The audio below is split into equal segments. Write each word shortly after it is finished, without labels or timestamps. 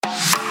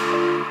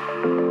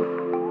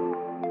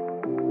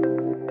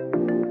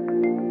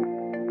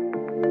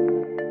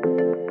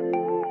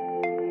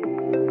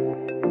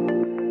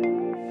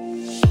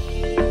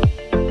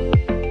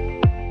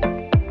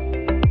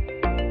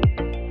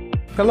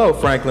Hello,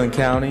 Franklin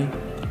County,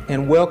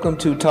 and welcome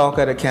to Talk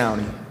at a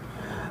County.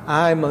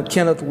 I'm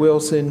Kenneth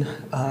Wilson,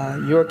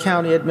 your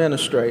county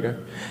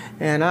administrator,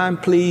 and I'm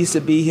pleased to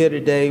be here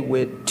today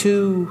with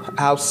two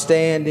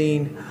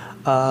outstanding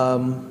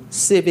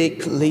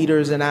civic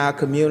leaders in our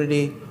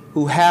community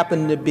who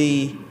happen to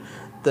be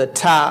the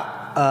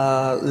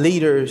top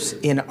leaders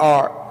in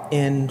art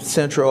in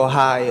Central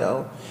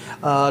Ohio.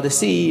 The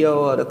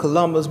CEO of the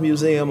Columbus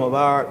Museum of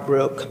Art,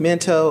 Brooke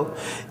Minto,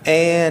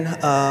 and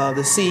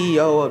the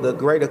CEO of the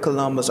Greater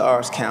Columbus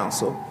Arts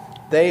Council.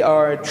 They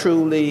are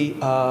truly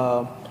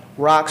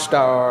rock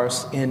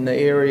stars in the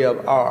area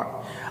of art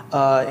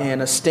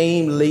and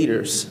esteemed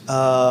leaders.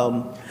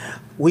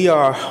 We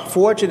are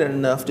fortunate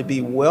enough to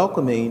be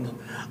welcoming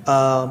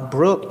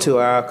Brooke to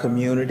our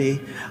community,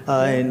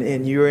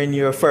 and you're in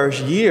your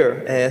first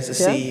year as the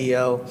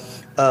CEO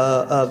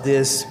of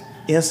this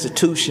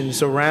institution,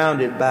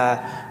 surrounded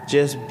by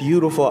just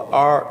beautiful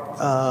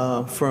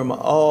art from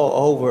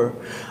all over.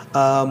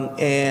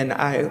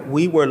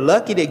 We were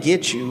lucky to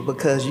get you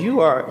because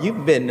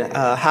you've been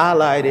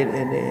highlighted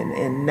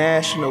in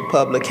national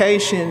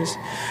publications.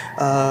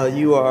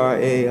 You are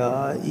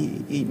a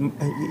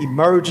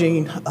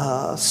emerging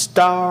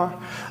star.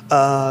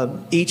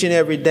 Each and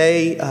every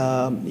day,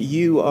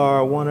 you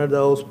are one of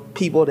those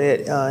people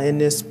that in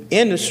this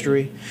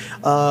industry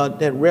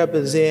that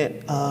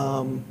represent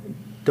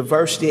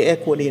diversity,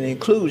 equity, and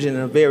inclusion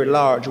in a very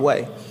large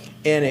way,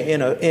 in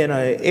an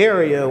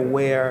area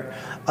where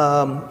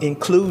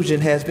inclusion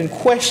has been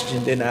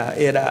questioned in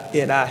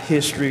our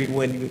history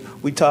when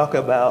we talk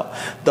about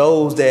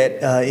those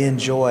that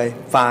enjoy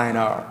fine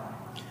art.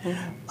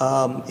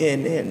 Tom,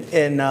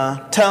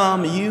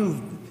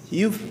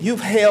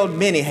 you've held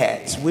many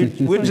hats.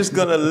 We're just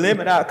going to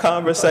limit our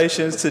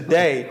conversations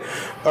today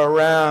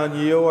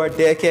around your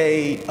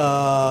decade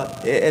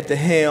at the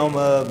helm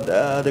of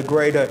the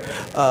Greater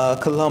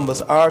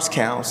Columbus Arts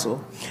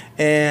Council.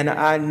 And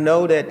I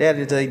know that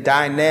is a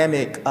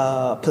dynamic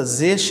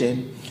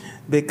position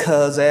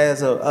because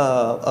as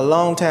a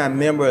longtime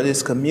member of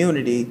this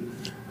community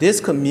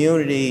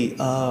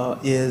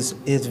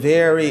is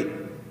very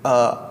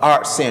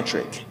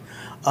art-centric.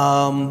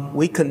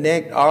 We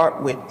connect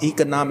art with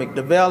economic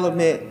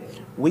development.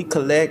 We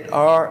connect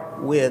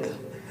art with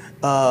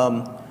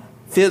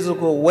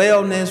physical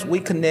wellness. We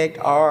connect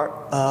art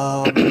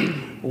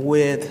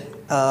with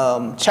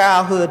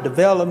childhood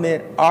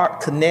development.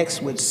 Art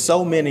connects with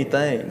so many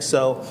things.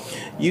 So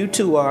you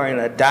two are in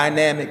a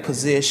dynamic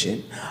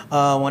position.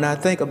 When I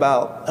think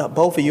about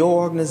both of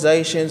your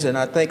organizations, and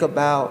I think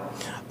about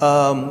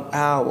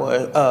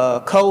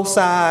our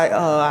COSI,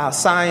 our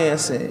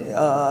science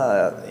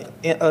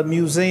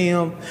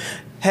museum,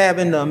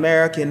 having the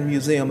American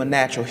Museum of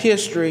Natural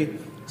History,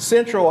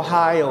 Central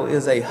Ohio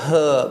is a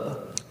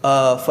hub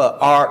for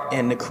art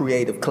and the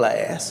creative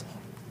class.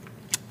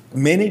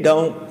 Many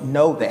don't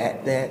know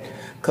that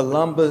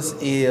Columbus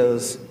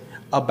is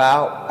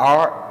about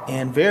art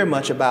and very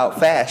much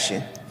about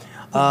fashion.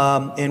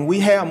 And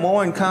we have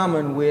more in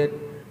common with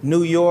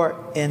New York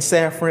and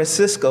San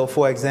Francisco,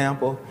 for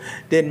example,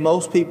 than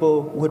most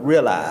people would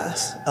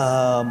realize.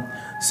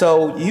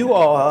 So you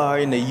all are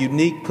in a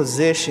unique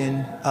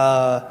position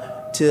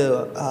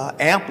to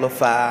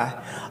amplify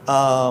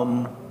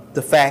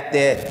the fact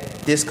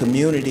that this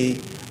community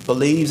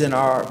believes in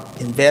art,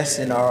 invests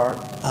in art,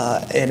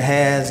 and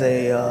has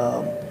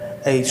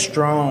a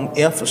strong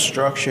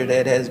infrastructure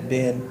that has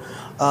been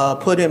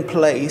put in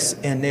place,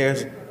 and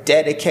there's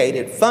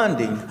dedicated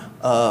funding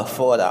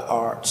for the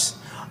arts.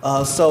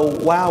 So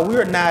while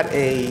we're not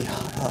a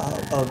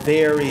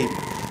very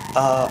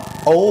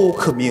old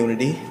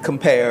community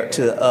compared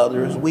to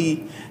others,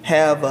 we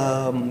have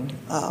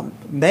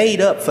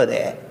made up for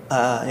that,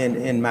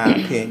 in my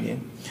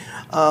opinion.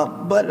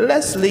 But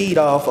let's lead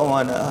off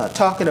on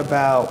talking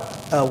about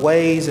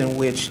ways in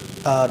which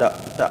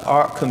the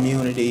art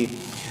community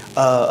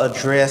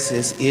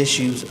addresses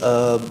issues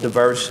of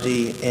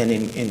diversity and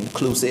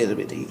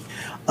inclusivity.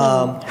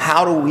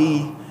 How do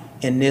we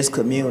in this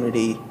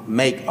community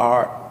make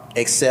art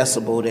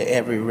accessible to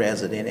every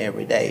resident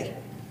every day?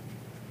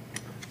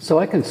 So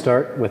I can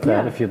start with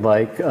that if you'd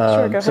like. Sure,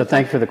 go ahead. So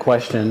thank you for the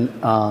question.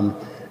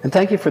 And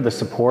thank you for the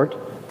support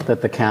that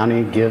the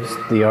county gives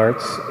the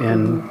arts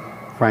in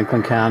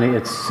Franklin County.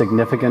 It's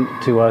significant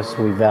to us.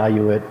 We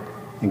value it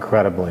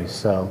incredibly.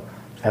 So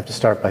I have to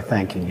start by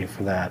thanking you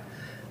for that.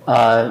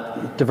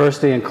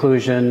 Diversity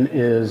inclusion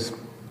is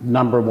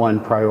number one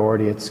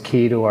priority. It's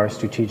key to our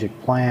strategic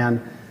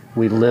plan.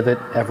 We live it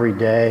every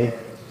day.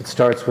 It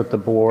starts with the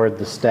board,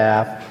 the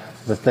staff,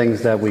 the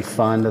things that we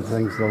fund, a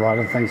lot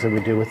of things that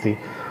we do with the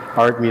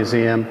Art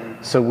Museum.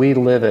 So we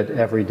live it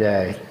every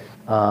day.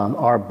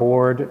 Our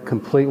board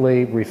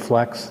completely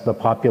reflects the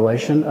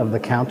population of the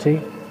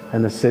county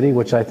and the city,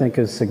 which I think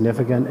is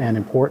significant and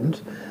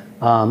important.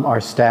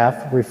 Our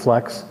staff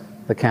reflects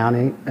the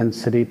county and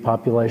city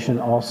population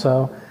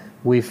also.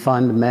 We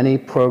fund many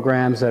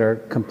programs that are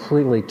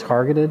completely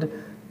targeted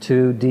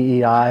to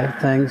DEI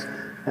things.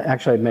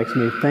 Actually, it makes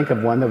me think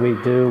of one that we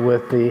do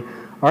with the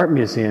Art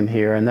Museum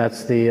here, and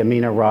that's the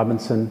Amina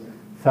Robinson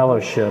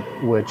Fellowship,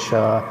 which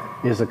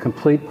is a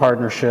complete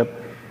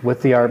partnership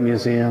with the Art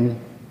Museum.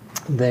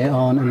 They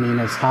own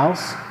Amina's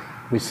house.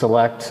 We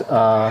select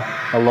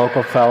a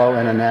local fellow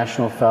and a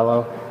national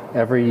fellow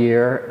every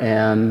year,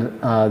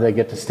 and they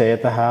get to stay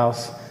at the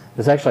house.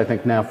 There's actually, I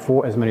think now,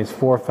 as many as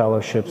 4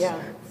 fellowships, Yeah.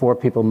 4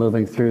 people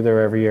moving through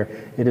there every year.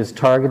 It is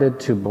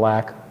targeted to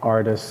Black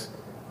artists,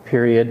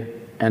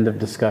 period, end of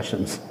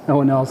discussions. No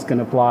one else can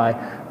apply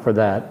for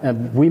that.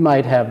 And we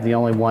might have the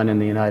only one in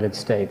the United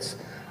States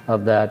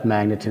of that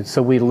magnitude.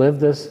 So we live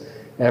this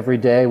every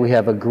day. We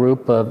have a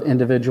group of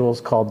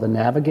individuals called the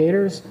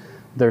Navigators.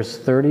 There's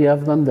 30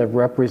 of them that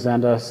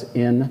represent us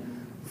in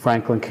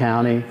Franklin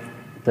County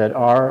that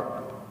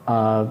are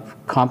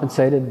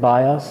compensated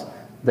by us.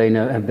 They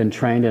have been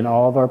trained in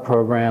all of our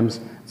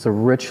programs. It's a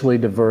richly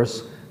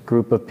diverse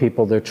group of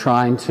people. They're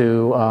trying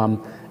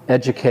to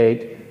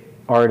educate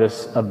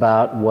artists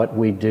about what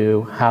we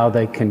do, how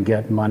they can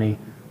get money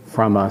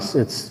from us.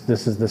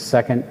 This is the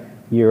 2nd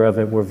year of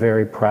it. We're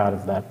very proud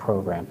of that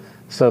program.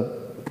 So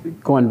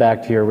going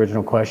back to your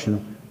original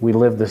question, we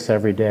live this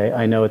every day.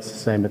 I know it's the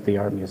same at the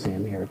Art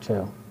Museum here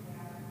too.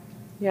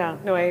 Yeah,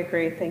 no, I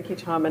agree. Thank you,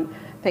 Tom, and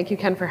thank you,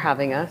 Ken, for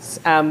having us.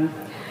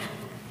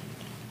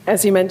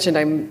 As you mentioned,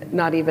 I'm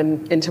not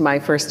even into my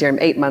first year. I'm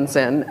 8 months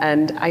in,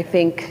 and I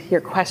think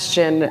your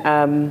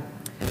question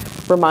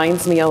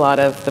reminds me a lot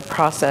of the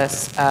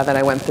process that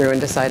I went through in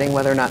deciding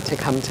whether or not to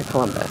come to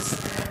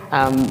Columbus.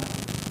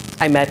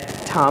 I met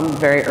Tom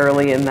very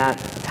early in that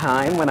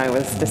time when I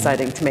was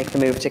deciding to make the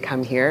move to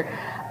come here.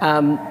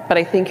 But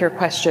I think your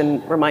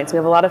question reminds me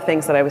of a lot of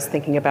things that I was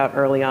thinking about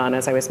early on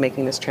as I was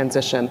making this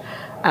transition.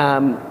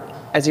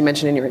 As you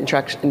mentioned in your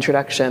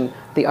introduction,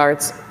 the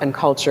arts and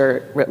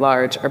culture writ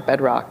large are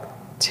bedrock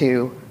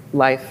to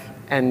life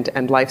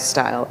and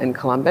lifestyle in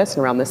Columbus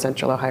and around the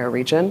Central Ohio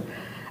region.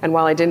 And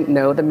while I didn't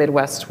know the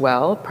Midwest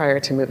well prior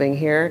to moving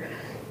here,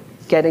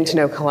 getting to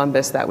know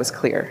Columbus, that was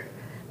clear.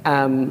 We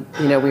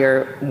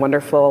are a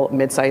wonderful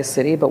mid-sized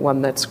city, but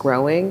one that's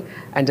growing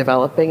and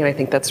developing, and I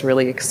think that's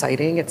really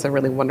exciting. It's a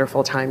really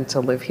wonderful time to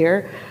live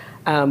here.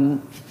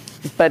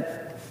 But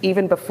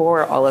even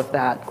before all of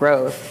that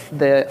growth,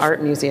 the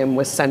Art Museum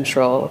was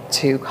central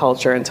to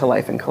culture and to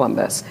life in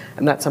Columbus,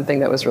 and that's something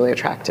that was really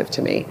attractive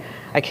to me.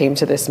 I came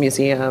to this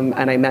museum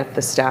and I met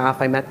the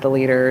staff, I met the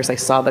leaders, I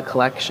saw the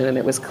collection, and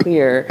it was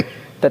clear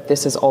that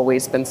this has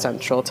always been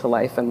central to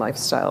life and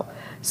lifestyle.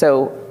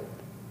 So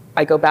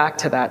I go back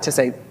to that to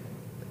say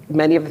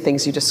many of the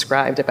things you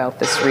described about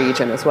this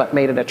region is what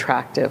made it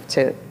attractive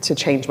to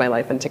change my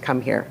life and to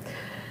come here.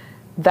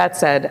 That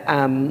said,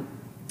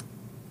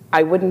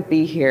 I wouldn't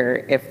be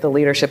here if the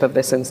leadership of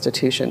this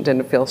institution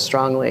didn't feel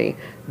strongly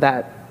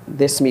that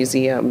this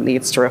museum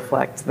needs to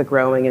reflect the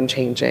growing and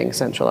changing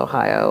Central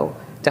Ohio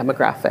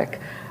demographic.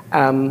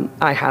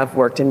 I have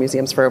worked in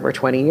museums for over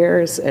 20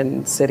 years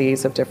in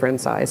cities of different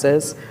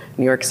sizes,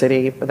 New York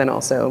City, but then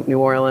also New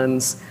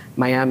Orleans,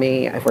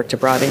 Miami. I've worked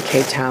abroad in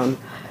Cape Town,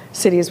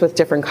 cities with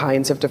different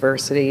kinds of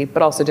diversity,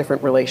 but also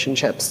different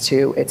relationships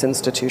to its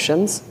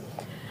institutions.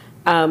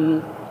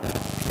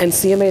 And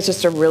CMA is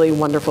just a really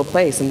wonderful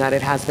place in that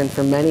it has been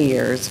for many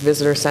years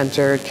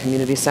visitor-centered,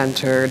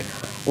 community-centered.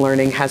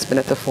 Learning has been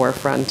at the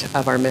forefront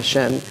of our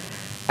mission.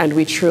 And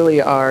we truly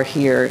are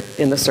here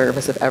in the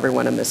service of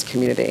everyone in this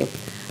community.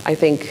 I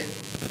think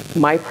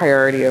my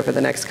priority over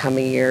the next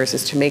coming years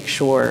is to make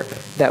sure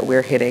that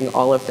we're hitting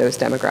all of those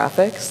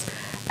demographics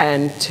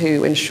and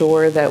to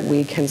ensure that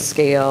we can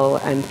scale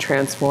and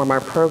transform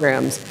our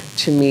programs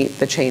to meet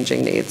the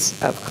changing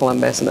needs of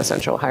Columbus and the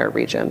Central Ohio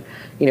region.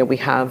 We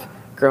have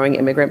growing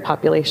immigrant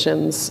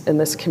populations in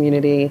this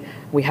community.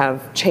 We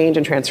have change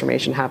and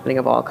transformation happening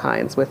of all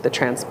kinds with the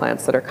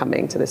transplants that are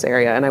coming to this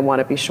area. And I want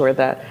to be sure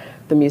that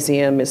the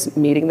museum is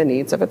meeting the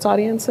needs of its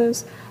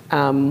audiences,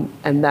 and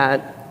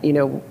that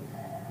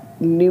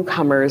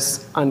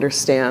newcomers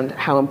understand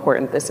how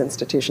important this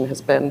institution has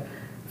been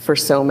for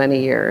so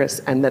many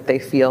years, and that they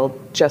feel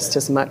just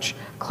as much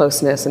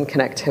closeness and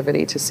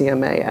connectivity to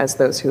CMA as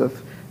those who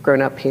have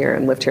grown up here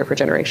and lived here for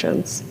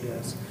generations.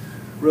 Yes.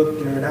 Brooke,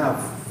 during our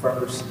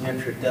first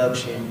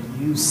introduction,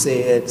 you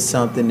said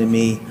something to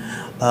me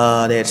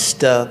that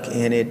stuck,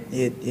 and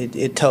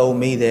it told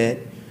me that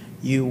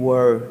you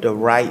were the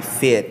right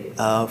fit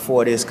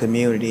for this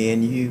community.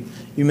 And you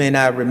may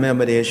not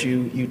remember this.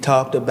 You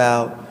talked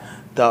about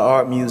the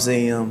Art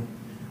Museum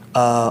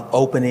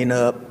opening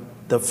up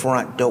the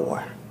front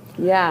door.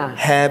 Yeah.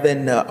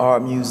 Having the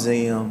Art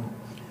Museum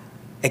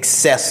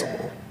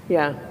accessible.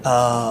 Yeah.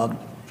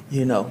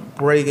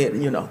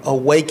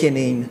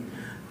 Awakening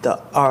the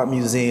Art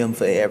Museum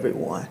for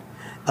everyone.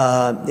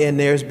 And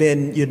there's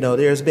been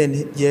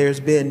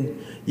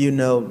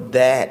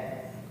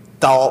that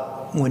thought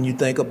when you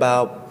think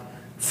about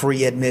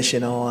free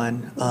admission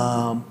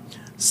on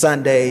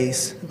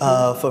Sundays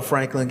for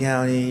Franklin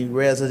County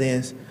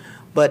residents.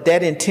 But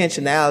that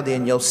intentionality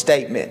in your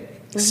statement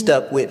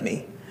stuck with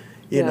me.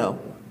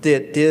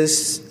 That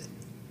this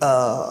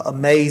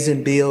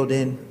amazing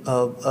building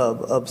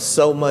of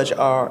so much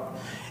art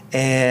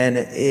and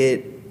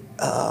it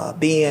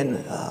being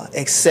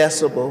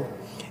accessible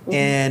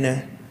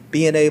and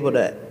being able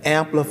to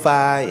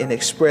amplify and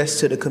express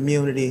to the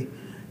community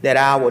that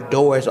our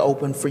door is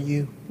open for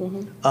you,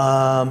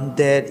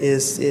 that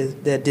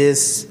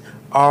this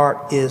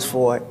art is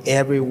for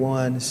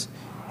everyone's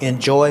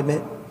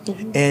enjoyment,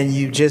 and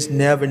you just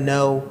never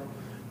know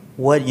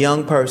what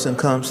young person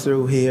comes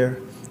through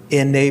here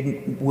and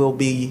they will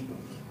be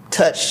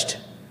touched,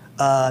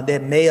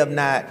 that may have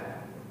not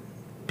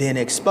been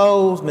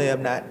exposed, may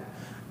have not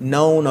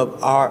known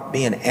of art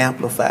being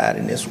amplified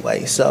in this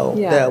way. So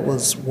that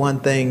was one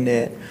thing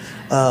that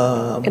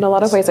in a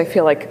lot of ways, I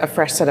feel like a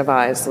fresh set of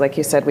eyes. Like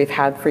you said, we've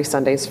had Free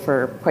Sundays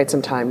for quite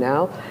some time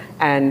now,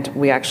 and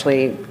we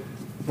actually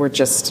were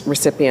just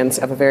recipients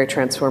of a very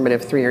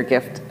transformative 3-year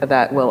gift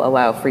that will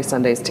allow Free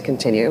Sundays to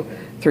continue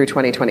through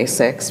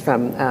 2026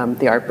 from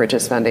the Art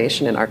Bridges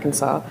Foundation in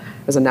Arkansas.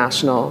 It was a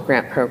national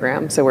grant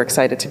program, so we're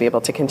excited to be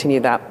able to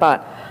continue that.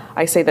 But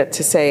I say that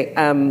to say,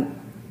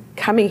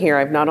 coming here,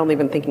 I've not only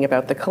been thinking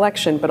about the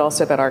collection, but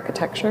also about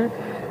architecture,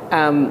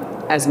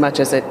 as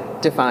much as it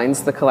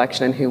defines the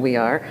collection and who we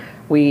are.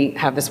 We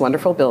have this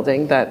wonderful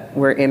building that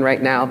we're in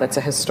right now that's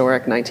a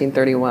historic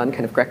 1931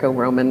 kind of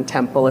Greco-Roman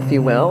temple, if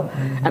you will.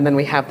 And then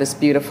we have this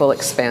beautiful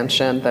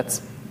expansion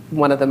that's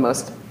one of the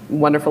most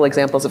wonderful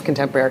examples of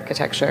contemporary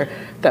architecture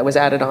that was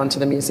added on to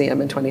the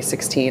museum in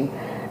 2016.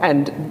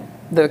 And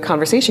the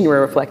conversation you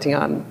were reflecting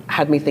on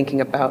had me thinking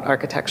about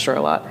architecture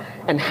a lot,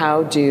 and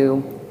how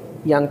do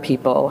young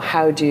people,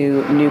 how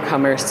do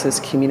newcomers to this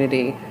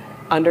community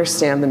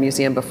understand the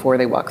museum before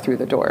they walk through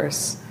the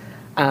doors?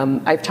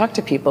 I've talked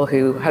to people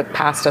who have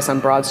passed us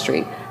on Broad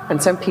Street,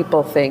 and some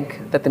people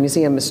think that the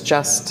museum is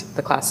just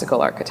the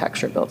classical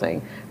architecture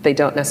building. They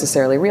don't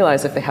necessarily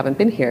realize, if they haven't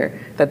been here,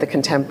 that the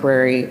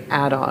contemporary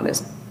add-on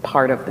is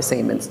part of the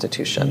same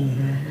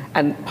institution.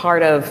 And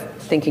part of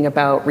thinking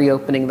about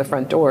reopening the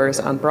front doors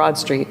on Broad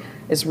Street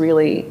is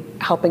really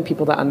helping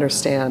people to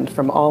understand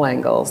from all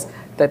angles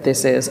that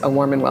this is a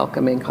warm and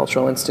welcoming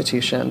cultural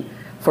institution,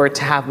 for it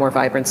to have more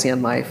vibrancy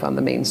and life on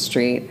the main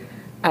street,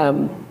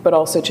 but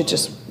also to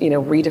just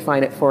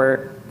redefine it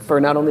for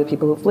not only the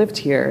people who've lived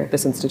here,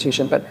 this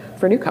institution, but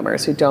for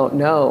newcomers who don't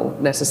know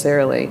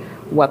necessarily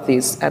what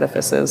these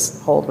edifices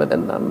hold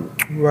within them.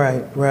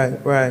 Right.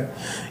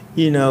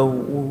 We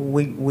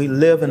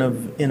live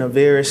in a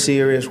very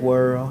serious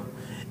world,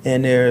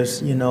 and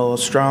there's a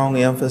strong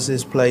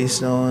emphasis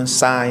placed on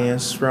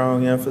science,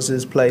 strong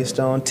emphasis placed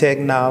on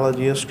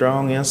technology, a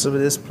strong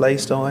emphasis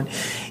placed on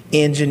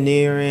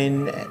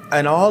engineering,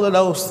 and all of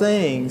those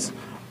things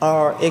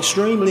are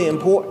extremely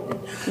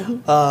important.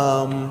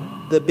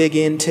 The big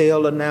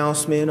Intel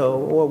announcement,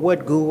 or what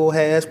Google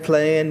has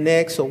planned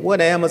next, or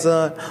what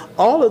Amazon,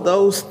 all of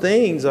those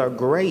things are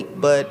great,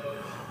 but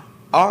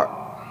art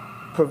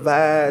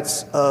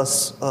provides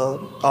us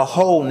a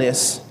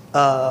wholeness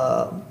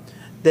that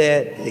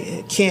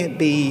can't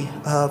be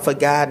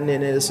forgotten,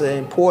 and is an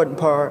important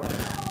part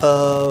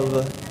of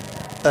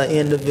an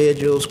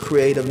individual's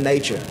creative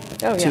nature.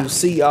 To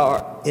see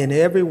art, and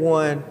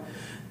everyone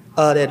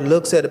that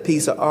looks at a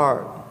piece of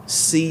art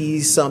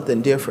sees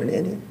something different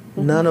in it.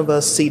 None of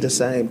us see the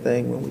same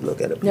thing when we look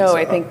at a piece of art. No,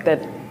 I think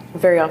that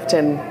very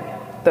often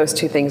those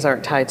two things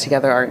aren't tied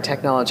together, art and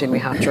technology, and we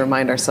have to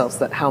remind ourselves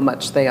that how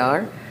much they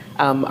are.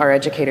 Our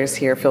educators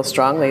here feel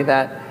strongly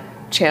that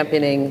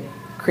championing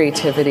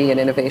creativity and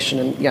innovation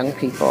in young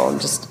people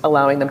and just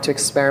allowing them to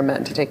experiment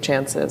and to take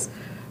chances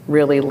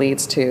really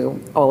leads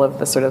to all of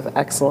the sort of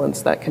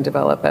excellence that can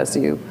develop as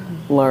you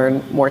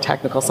learn more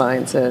technical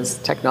sciences,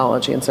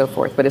 technology, and so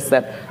forth. But it's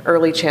that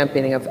early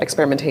championing of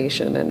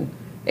experimentation and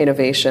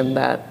innovation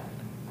that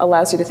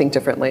allows you to think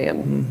differently,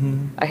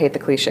 and I hate the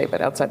cliche,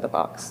 but outside the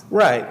box.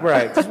 Right,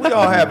 because we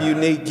all have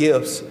unique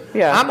gifts.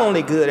 I'm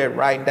only good at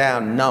writing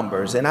down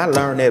numbers, and I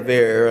learned that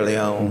very early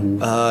on,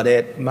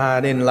 that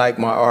I didn't like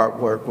my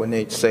artwork when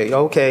they say,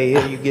 okay,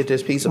 here you get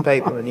this piece of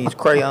paper and these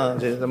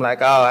crayons, and I'm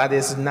like, I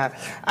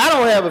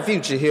don't have a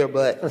future here,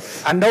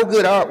 but I know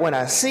good art when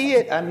I see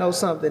it. I know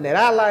something that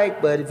I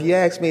like, but if you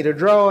ask me to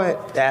draw it,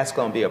 that's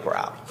going to be a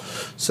problem.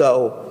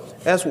 So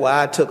that's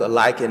why I took a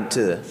liking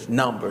to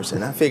numbers,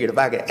 and I figured if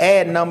I could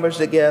add numbers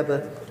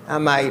together,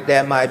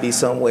 that might be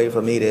some way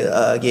for me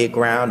to get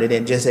grounded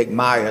and just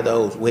admire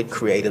those with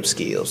creative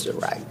skills to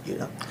write.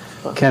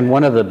 Ken,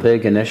 one of the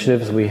big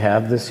initiatives we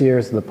have this year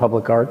is the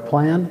Public Art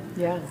Plan.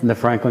 And the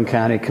Franklin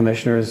County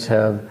Commissioners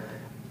have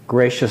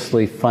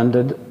graciously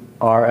funded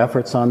our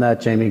efforts on that.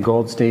 Jamie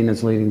Goldstein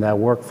is leading that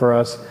work for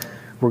us.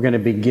 We're going to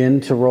begin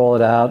to roll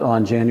it out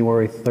on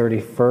January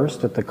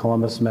 31st at the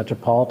Columbus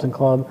Metropolitan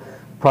Club.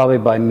 Probably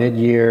by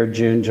mid-year,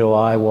 June,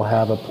 July, we'll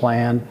have a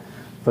plan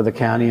for the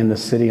county and the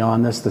city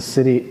on this. The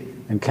city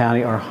and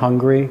county are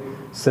hungry.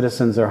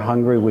 Citizens are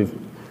hungry. We've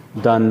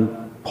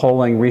done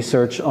polling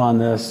research on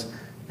this,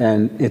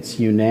 and it's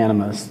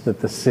unanimous that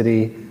the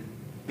city,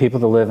 people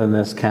that live in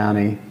this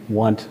county,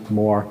 want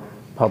more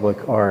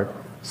public art.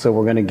 So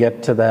we're going to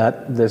get to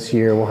that this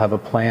year. We'll have a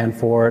plan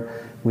for it.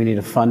 We need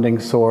a funding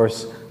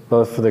source,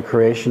 both for the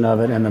creation of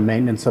it and the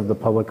maintenance of the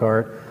public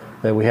art.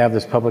 That we have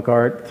this public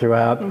art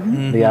throughout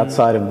the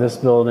outside of this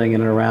building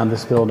and around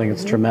this building.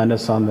 It's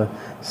tremendous on the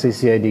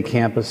CCAD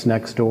campus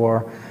next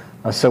door.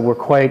 So we're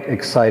quite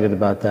excited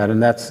about that,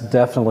 and that's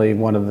definitely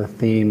one of the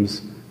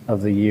themes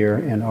of the year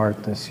in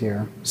art this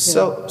year.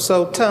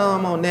 So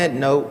Tom, on that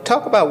note,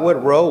 talk about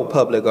what role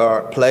public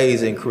art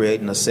plays in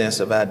creating a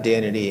sense of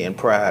identity and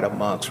pride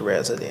amongst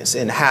residents,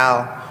 and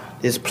how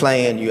this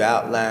plan you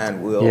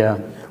outlined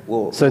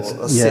will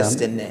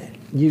assist in that.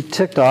 You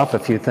ticked off a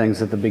few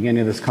things at the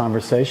beginning of this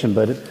conversation,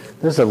 but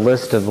there's a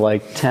list of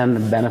like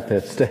 10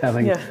 benefits to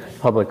having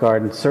public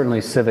art, and certainly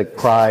civic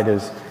pride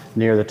is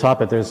near the top.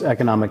 But there's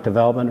economic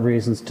development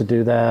reasons to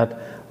do that.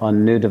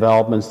 On new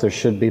developments, there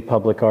should be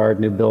public art,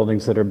 new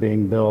buildings that are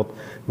being built.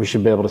 We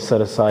should be able to set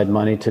aside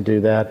money to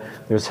do that.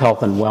 There's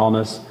health and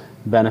wellness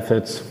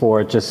benefits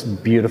for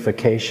just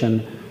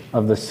beautification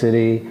of the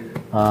city.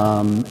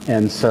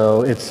 And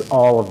so it's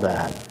all of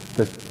that.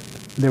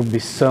 There will be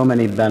so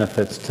many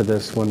benefits to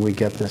this when we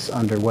get this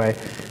underway.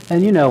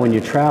 And you know, when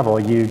you travel,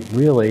 you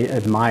really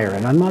admire it.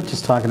 And I'm not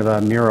just talking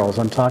about murals,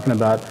 I'm talking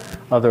about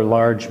other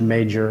large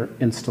major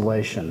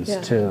installations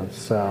too.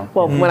 So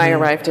when I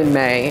arrived in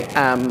May,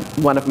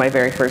 one of my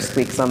very first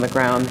weeks on the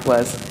ground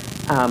was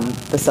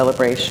the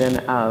celebration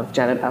of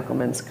Janet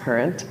Eckelman's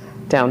Current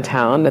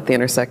downtown at the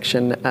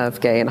intersection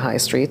of Gay and High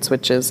Streets,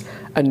 which is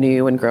a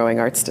new and growing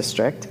arts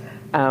district.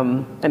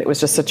 And it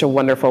was just such a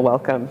wonderful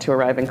welcome to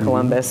arrive in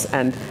Columbus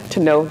and to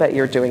know that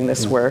you're doing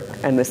this work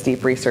and this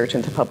deep research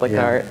into public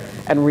art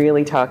and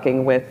really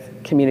talking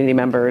with community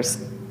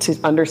members to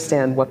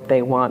understand what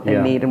they want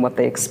and need and what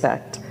they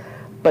expect.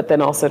 But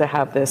then also to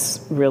have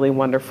this really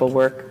wonderful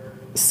work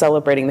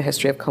celebrating the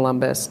history of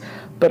Columbus,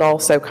 but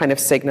also kind of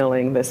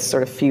signaling this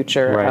sort of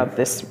future of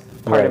this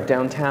part of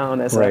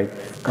downtown as a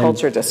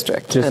culture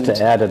district. Just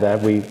to add to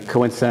that, we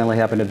coincidentally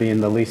happen to be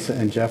in the Lisa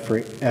and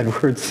Jeffrey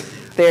Edwards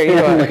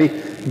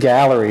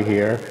gallery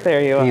here.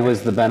 There you are. He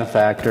was the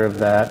benefactor of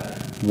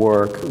that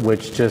work,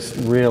 which just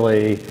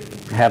really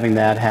having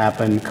that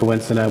happen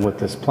coincident with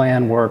this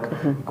plan work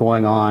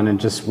going on and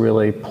just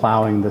really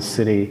plowing the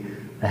city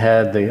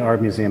ahead. The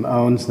Art Museum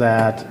owns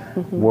that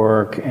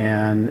work,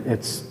 and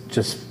it's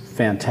just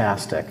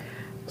fantastic.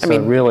 So it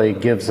really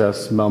gives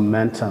us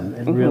momentum.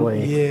 It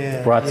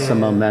really brought some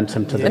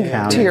momentum to the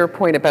county. To your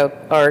point about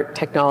art,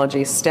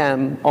 technology,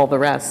 STEM, all the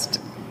rest,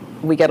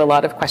 we get a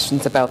lot of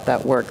questions about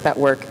that work. That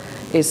work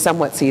is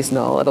somewhat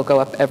seasonal. It'll go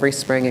up every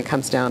spring. It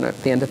comes down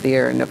at the end of the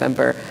year in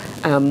November.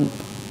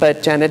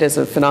 But Janet is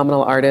a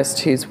phenomenal artist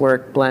whose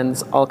work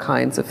blends all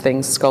kinds of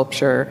things: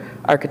 sculpture,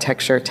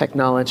 architecture,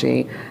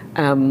 technology.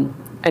 And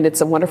it's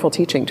a wonderful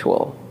teaching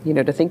tool, you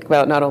know, to think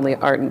about not only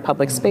art in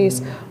public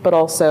space, but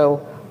also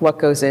what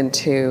goes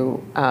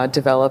into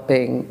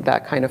developing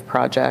that kind of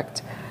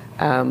project.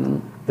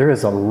 There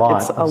is a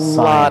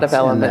lot of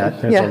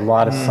element. There's a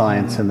lot of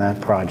science in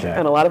that project.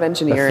 And a lot of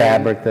engineering. The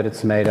fabric that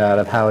it's made out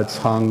of, how it's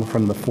hung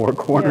from the four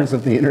corners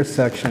of the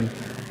intersection.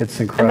 It's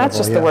incredible. And that's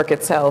just the work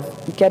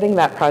itself. Getting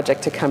that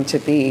project to come to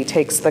be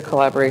takes the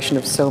collaboration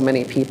of so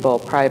many people,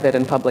 private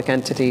and public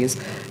entities,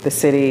 the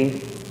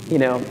city, you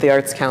know, the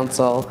Arts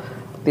Council,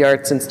 the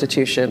arts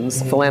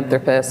institutions,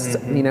 philanthropists,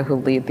 you know, who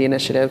lead the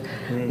initiative.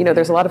 You know,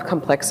 there's a lot of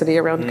complexity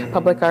around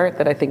public art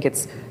that I think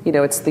it's, you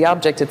know, it's the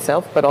object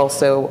itself, but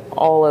also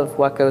all of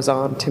what goes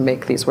on to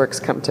make these works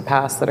come to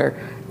pass that are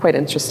quite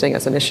interesting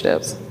as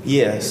initiatives.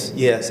 Yes.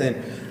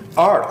 And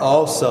art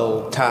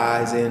also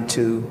ties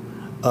into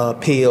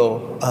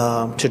appeal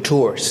to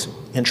tourists,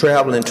 and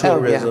travel and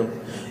tourism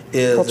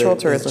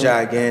is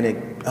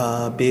gigantic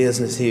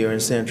business here in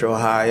Central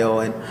Ohio.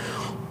 And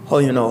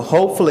you know,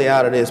 hopefully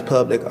out of this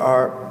public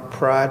art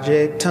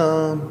project,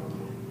 Tom,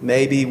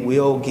 maybe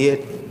we'll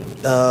get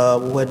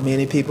what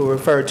many people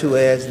refer to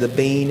as the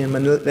Bean in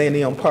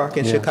Millennium Park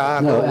in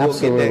Chicago. No,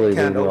 absolutely, we'll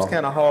get those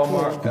kind of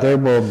hallmark. There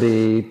will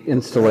be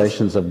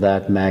installations of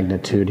that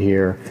magnitude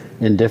here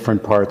in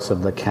different parts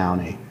of the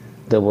county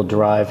that will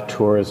drive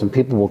tourism.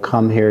 People will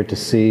come here to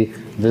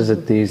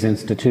visit these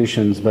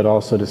institutions, but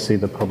also to see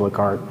the public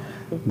art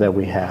that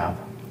we have.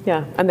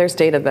 Yeah, and there's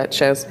data that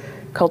shows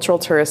cultural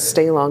tourists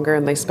stay longer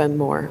and they spend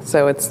more.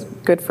 So it's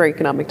good for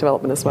economic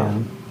development as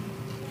well.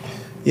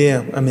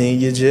 Yeah, I mean,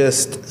 you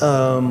just,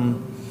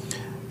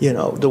 you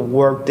know, the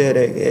work that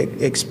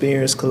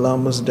Experience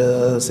Columbus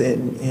does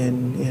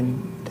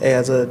and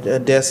as a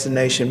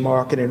destination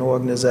marketing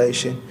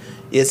organization,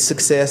 its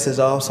success is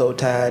also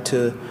tied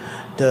to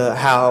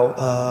how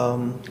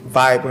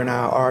vibrant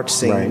our art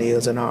scene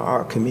is in our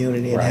art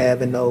community, and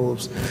having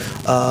those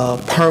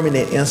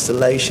permanent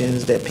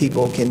installations that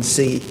people can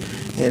see.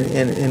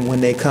 And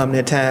when they come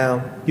to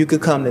town, you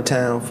could come to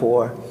town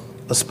for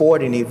a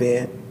sporting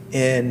event,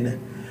 and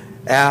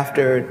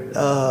after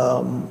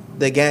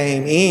the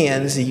game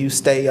ends, you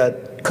stay a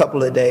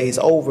couple of days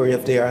over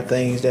if there are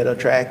things that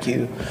attract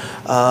you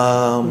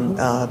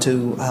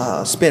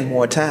to spend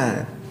more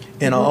time.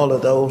 And all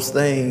of those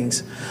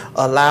things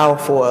allow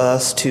for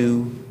us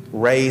to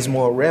raise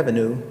more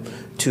revenue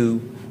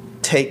to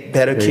take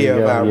better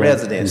care of our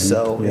residents.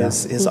 So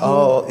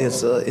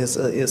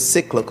it's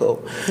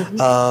cyclical,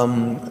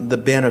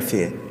 the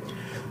benefit.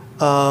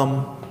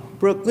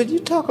 Brooke, could you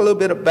talk a little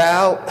bit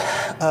about,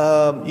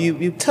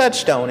 you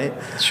touched on it,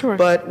 Sure.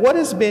 but what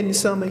has been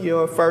some of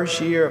your first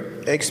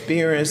year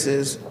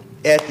experiences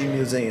at the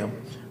museum?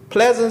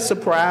 Pleasant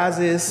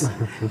surprises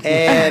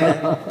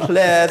and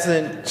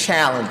pleasant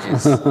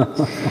challenges.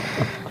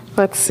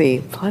 Let's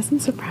see,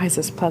 pleasant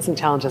surprises, pleasant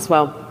challenges.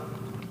 Well,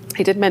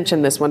 I did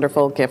mention this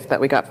wonderful gift that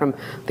we got from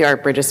the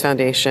Art Bridges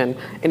Foundation.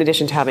 In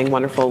addition to having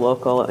wonderful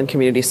local and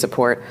community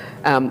support,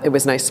 it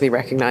was nice to be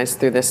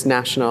recognized through this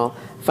national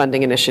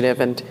funding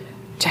initiative and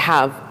to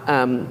have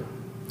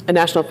a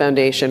national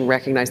foundation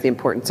recognize the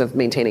importance of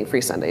maintaining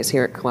free Sundays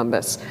here at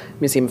Columbus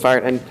Museum of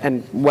Art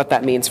and what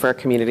that means for our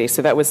community.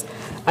 So that was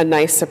a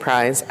nice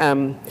surprise.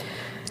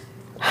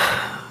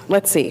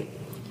 Let's see.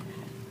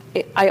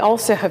 I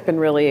also have been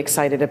really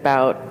excited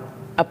about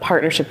a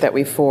partnership that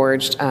we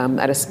forged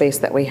at a space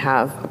that we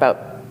have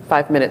about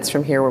 5 minutes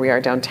from here where we are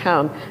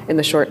downtown in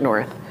the Short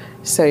North.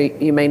 So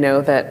you may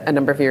know that a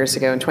number of years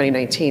ago in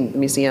 2019, the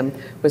museum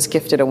was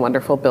gifted a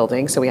wonderful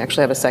building, so we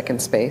actually have a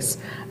second space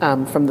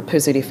from the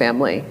Pizzuti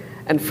family.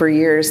 And for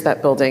years,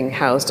 that building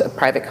housed a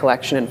private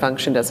collection and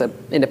functioned as an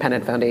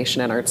independent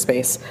foundation and art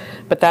space.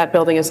 But that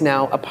building is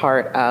now a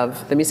part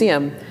of the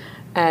museum.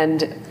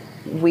 And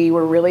we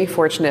were really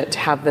fortunate to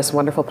have this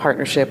wonderful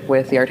partnership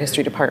with the Art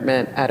History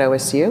Department at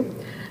OSU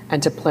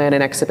and to plan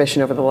an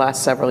exhibition over the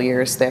last several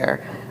years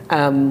there.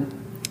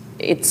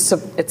 It's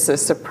a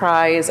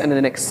surprise and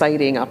an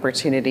exciting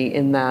opportunity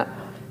in that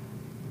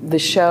the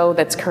show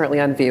that's currently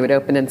on view, it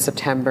opened in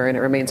September and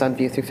it remains on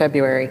view through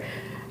February,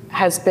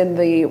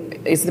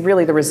 is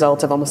really the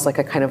result of almost like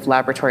a kind of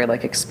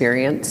laboratory-like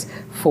experience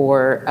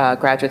for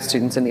graduate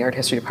students in the Art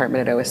History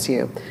Department at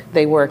OSU.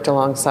 They worked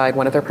alongside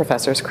one of their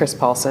professors, Chris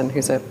Paulson,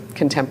 who's a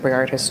contemporary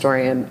art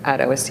historian at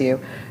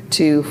OSU,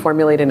 to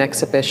formulate an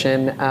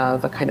exhibition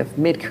of a kind of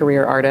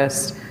mid-career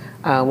artist,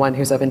 one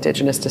who's of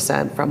indigenous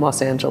descent from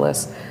Los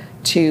Angeles,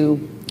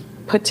 to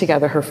put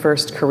together her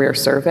first career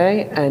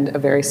survey and a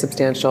very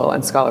substantial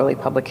and scholarly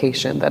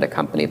publication that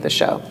accompanied the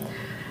show.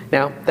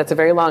 Now, that's a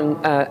very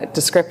long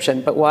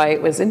description, but why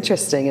it was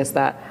interesting is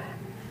that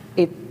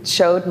it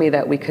showed me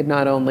that we could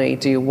not only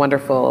do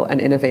wonderful and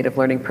innovative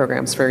learning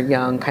programs for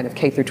young kind of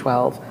K through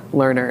 12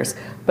 learners,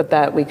 but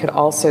that we could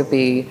also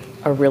be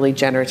a really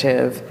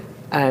generative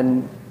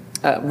and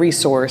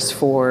resource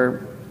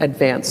for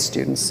advanced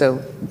students,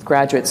 so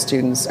graduate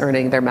students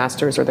earning their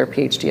master's or their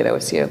PhD at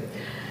OSU.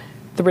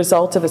 The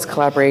result of this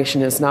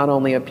collaboration is not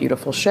only a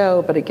beautiful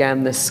show, but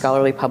again, this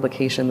scholarly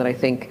publication that I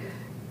think,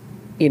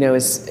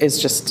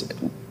 is just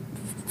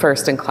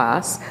first in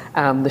class.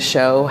 The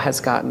show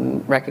has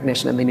gotten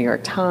recognition in the New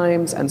York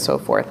Times and so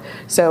forth.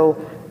 So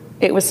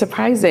it was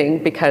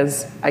surprising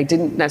because I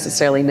didn't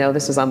necessarily know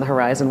this was on the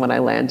horizon when I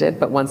landed,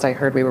 but once I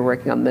heard we were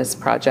working on this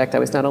project, I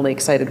was not only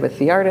excited with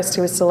the artist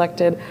who was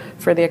selected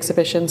for the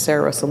exhibition,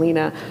 Sarah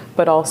Rosalina,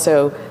 but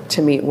also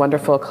to meet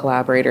wonderful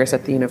collaborators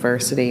at the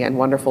university and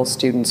wonderful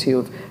students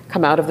who've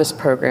come out of this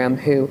program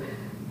who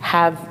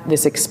have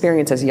this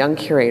experience as young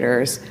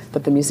curators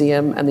that the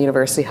museum and the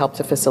university help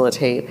to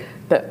facilitate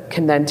that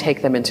can then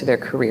take them into their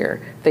career.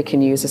 They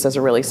can use this as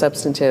a really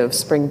substantive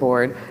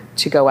springboard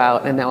to go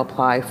out and now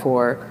apply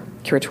for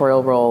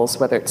curatorial roles,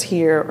 whether it's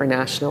here or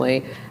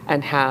nationally,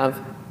 and have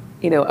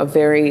a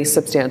very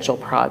substantial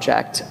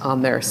project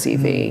on their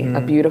CV,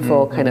 a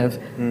beautiful kind of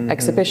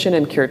exhibition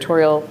and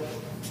curatorial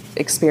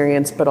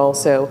experience, but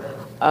also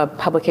a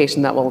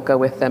publication that will go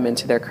with them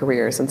into their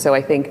careers. And so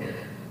I think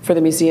for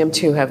the museum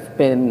to have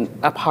been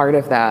a part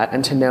of that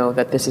and to know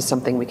that this is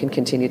something we can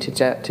continue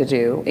to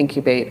do,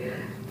 incubate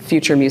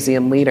future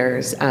museum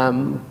leaders,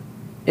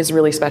 is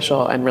really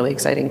special and really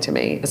exciting to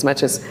me. As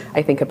much as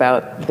I think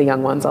about the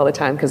young ones all the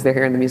time because they're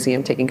here in the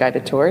museum taking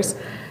guided tours,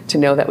 to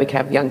know that we can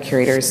have young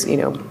curators,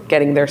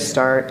 getting their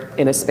start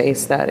in a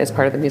space that is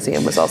part of the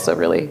museum was also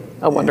really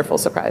a wonderful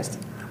surprise.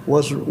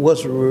 What's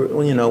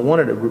one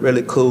of the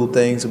really cool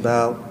things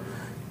about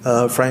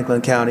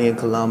Franklin County and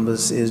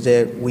Columbus is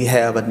that we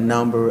have a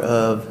number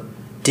of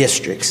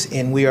districts,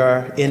 and we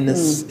are in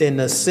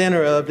the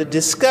center of the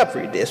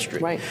Discovery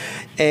District. Right.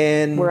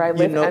 And where I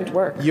live and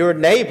work. Your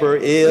neighbor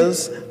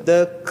is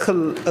the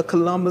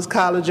Columbus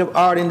College of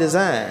Art and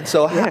Design.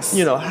 So yes.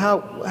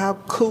 how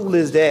cool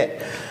is that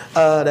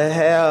to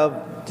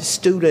have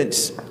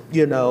students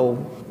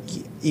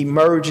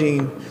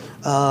emerging.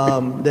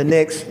 The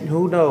next,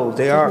 who knows,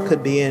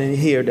 could be in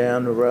here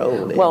down the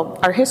road. Well,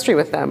 our history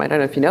with them, I don't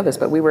know if you know this,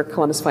 but we were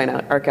Columbus Fine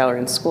Art Gallery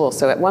in school.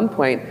 So at one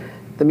point,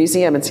 the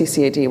museum and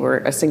CCAD were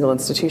a single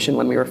institution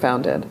when we were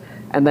founded.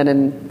 And then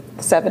in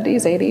the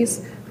 70s,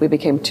 80s, we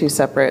became two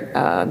separate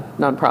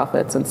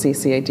nonprofits, and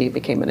CCAD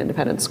became an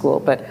independent school.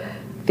 But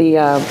the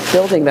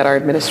building that our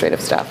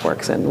administrative staff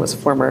works in was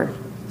former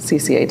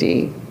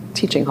CCAD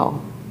teaching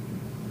hall.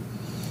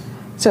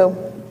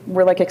 So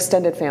we're like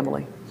extended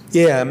family.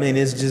 Yeah, I mean,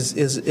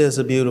 it's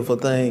a beautiful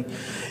thing,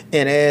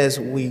 and as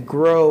we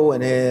grow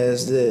and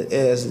as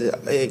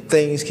the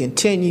things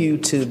continue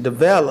to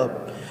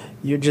develop,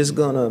 you're just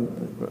gonna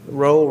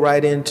roll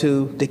right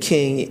into the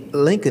King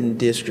Lincoln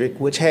District,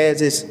 which has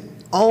its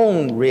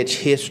own rich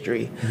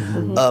history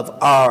of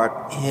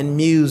art and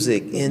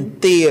music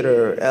and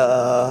theater,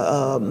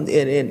 and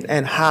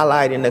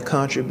highlighting the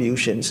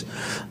contributions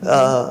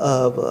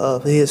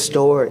of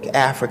historic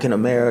African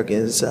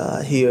Americans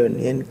here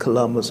in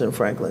Columbus and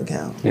Franklin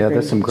County. Yeah,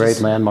 there's some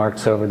great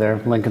landmarks over there.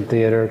 Lincoln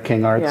Theater,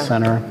 King Arts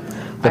Center.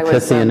 The I was,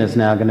 Pythian is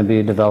now going to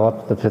be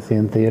developed, the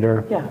Pythian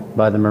Theater,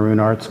 by the Maroon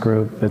Arts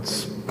Group.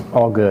 It's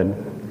all good.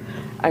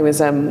 I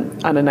was on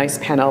a nice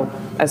panel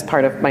as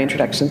part of my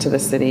introduction to the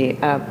city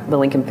at the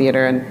Lincoln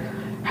Theater, and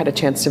had a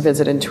chance to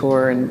visit and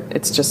tour, and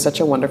it's just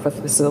such a wonderful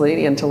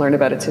facility, and to learn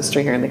about its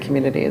history here in the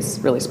community is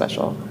really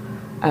special.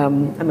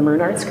 And the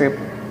Maroon Arts Group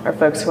are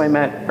folks who I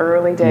met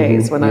early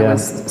days when I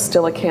was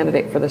still a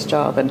candidate for this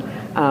job, and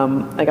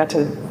I got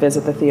to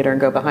visit the theater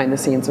and go behind the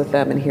scenes with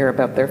them and hear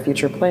about their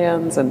future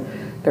plans and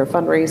their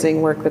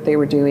fundraising work that they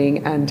were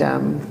doing. And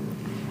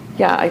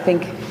I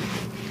think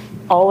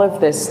all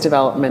of this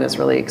development is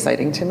really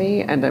exciting to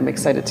me, and I'm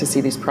excited to see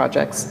these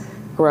projects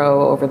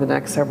grow over the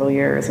next several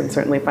years, and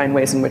certainly find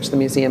ways in which the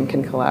museum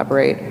can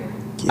collaborate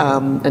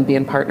and be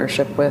in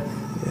partnership with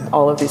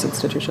all of these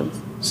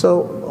institutions.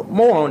 So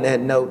more on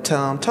that note,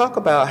 Tom, talk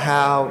about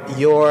how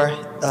your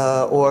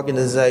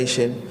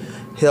organization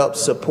helps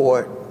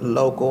support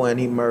local and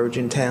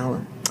emerging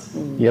talent.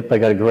 Yep, I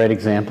got a great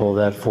example of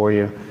that for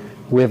you.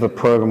 We have a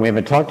program, we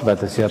haven't talked about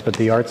this yet, but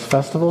the Arts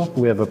Festival,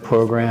 we have a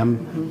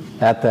program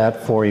at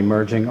that for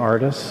emerging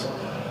artists.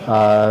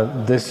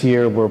 This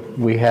year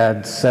we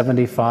had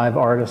 75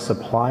 artists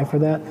apply for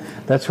that.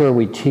 That's where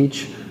we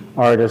teach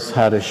artists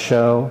how to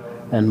show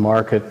and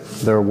market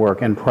their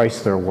work and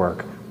price their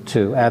work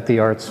too at the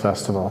Arts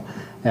Festival.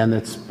 And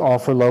it's all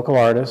for local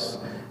artists.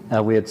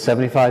 We had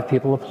 75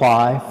 people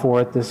apply for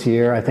it this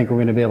year. I think we're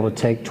going to be able to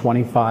take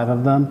 25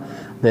 of them.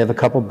 They have a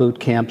couple boot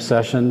camp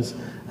sessions,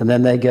 and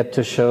then they get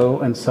to show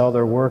and sell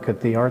their work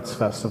at the Arts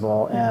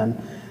Festival. And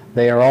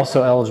they are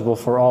also eligible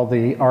for all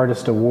the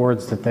artist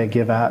awards that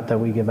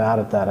we give out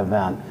at that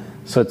event.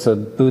 So it's a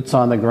boots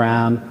on the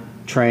ground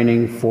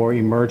training for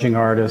emerging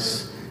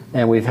artists,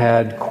 and we've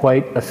had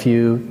quite a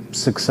few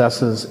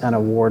successes and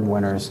award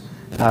winners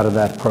out of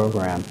that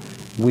program.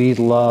 We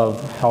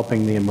love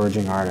helping the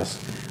emerging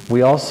artists.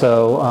 We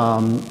also,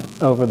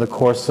 over the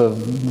course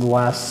of the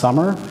last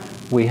summer,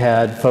 we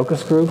had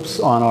focus groups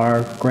on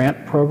our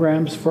grant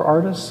programs for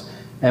artists,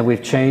 and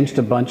we've changed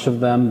a bunch of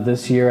them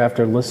this year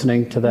after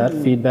listening to that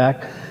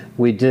feedback.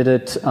 We did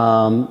it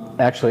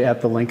actually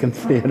at the Lincoln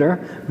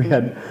Theater. We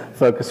had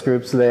focus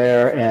groups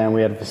there, and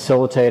we had a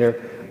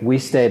facilitator. We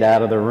stayed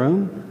out of the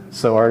room,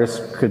 so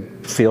artists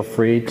could feel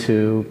free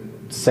to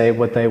say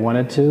what they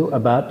wanted to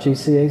about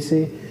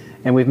GCAC,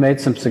 and we've made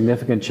some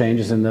significant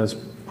changes in those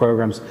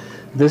programs.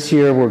 This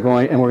year we're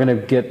going to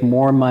get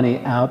more money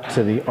out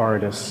to the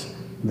artists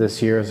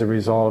this year as a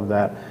result of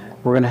that.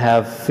 We're going to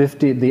have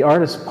 50, the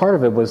artists, part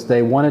of it was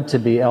they wanted to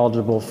be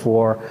eligible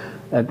for,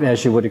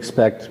 as you would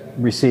expect,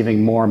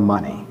 receiving more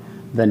money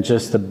than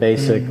just the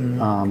basic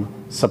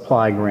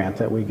supply grant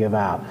that we give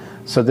out.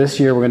 So this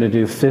year we're going to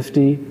do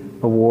 50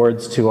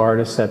 awards to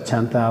artists at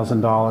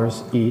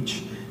 $10,000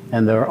 each,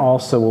 and there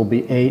also will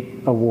be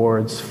 8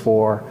 awards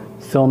for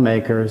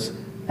filmmakers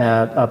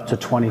at up to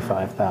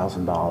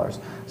 $25,000.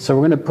 So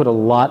we're going to put a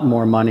lot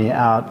more money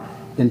out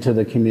into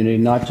the community,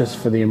 not just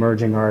for the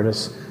emerging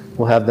artists.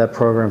 We'll have that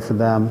program for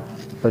them,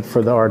 but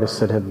for the artists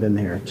that have been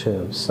here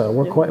too. So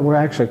we're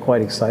actually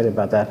quite excited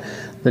about that.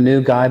 The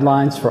new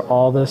guidelines for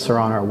all this are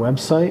on our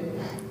website.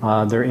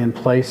 They're in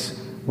place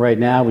right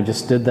now. We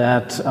just did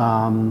that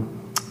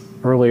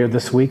earlier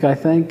this week, I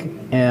think,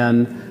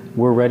 and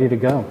we're ready to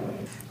go.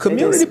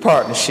 Community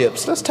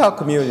partnerships. Let's talk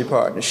community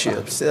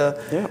partnerships.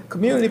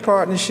 Community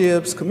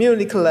partnerships,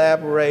 community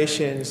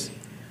collaborations,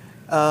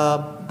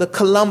 the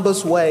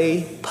Columbus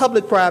Way,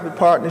 public-private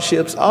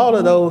partnerships, all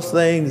of those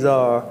things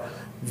are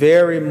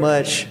very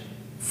much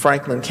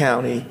Franklin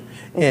County,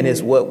 and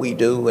it's what we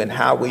do and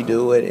how we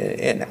do it,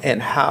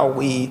 and how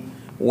we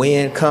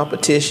win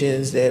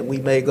competitions that we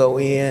may go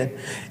in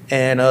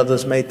and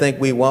others may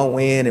think we won't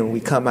win, and we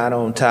come out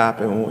on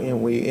top,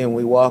 and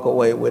we walk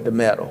away with the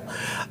medal.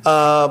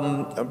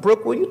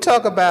 Brooke, will you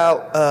talk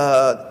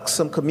about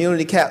some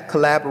community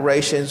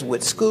collaborations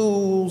with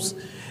schools,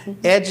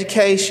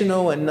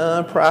 educational and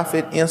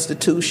nonprofit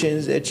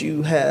institutions that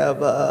you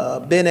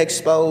have been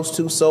exposed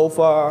to so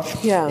far,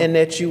 and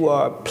that you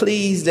are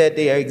pleased that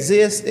they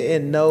exist,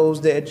 and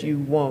those that you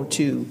want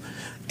to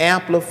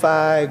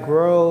amplify,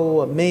 grow,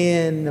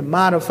 amend,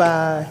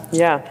 modify?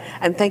 Yeah,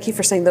 and thank you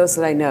for saying those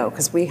that I know,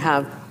 because we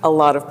have a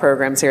lot of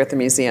programs here at the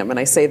museum, and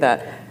I say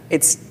that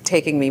it's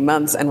taking me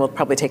months and will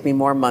probably take me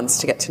more months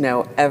to get to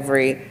know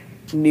every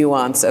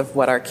nuance of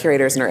what our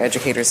curators and our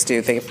educators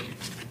do. They're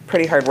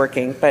pretty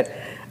hardworking, but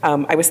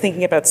I was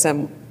thinking about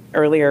some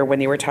earlier when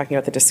you were talking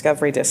about the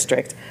Discovery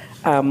District.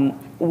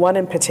 One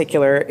in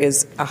particular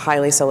is a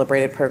highly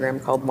celebrated program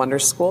called Wonder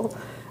School.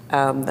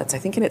 That's, I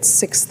think, in its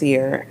 6th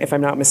year, if I'm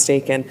not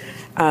mistaken.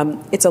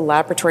 It's a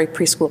laboratory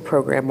preschool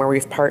program where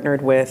we've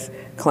partnered with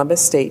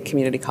Columbus State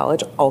Community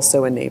College,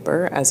 also a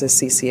neighbor, as a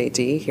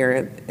CCAD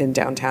here in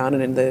downtown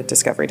and in the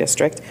Discovery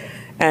District.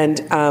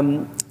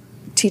 And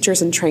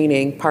teachers in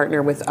training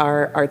partner with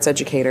our arts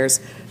educators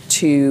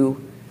to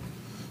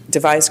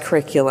devise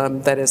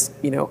curriculum that is,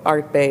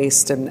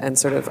 art-based and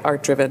sort of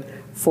art-driven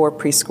for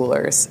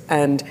preschoolers.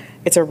 And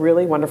it's a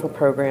really wonderful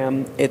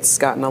program. It's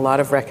gotten a lot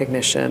of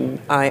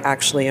recognition. I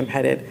actually am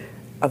headed,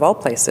 of all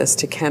places,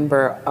 to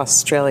Canberra,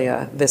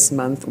 Australia this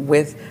month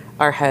with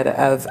our head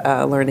of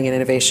learning and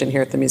innovation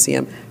here at the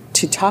museum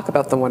to talk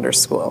about the Wonder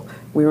School.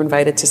 We were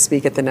invited to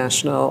speak at the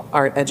National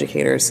Art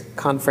Educators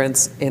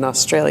Conference in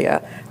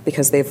Australia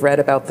because they've read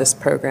about this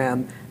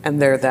program and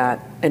they're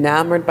that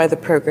enamored by the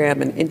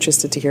program and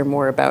interested to hear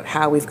more about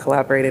how we've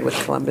collaborated with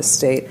Columbus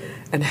State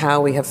and how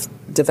we have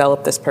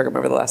developed this program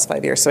over the last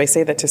 5 years. So I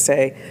say that to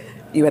say,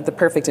 you had the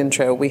perfect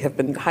intro. We have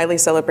been highly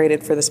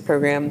celebrated for this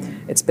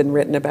program. It's been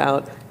written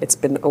about. It's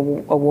been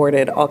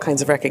awarded all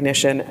kinds of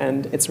recognition,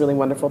 and it's really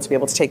wonderful to be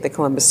able to take the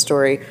Columbus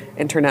story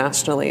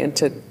internationally and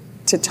to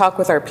talk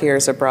with our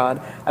peers abroad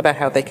about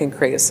how they can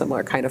create a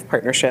similar kind of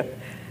partnership.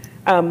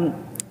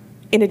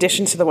 In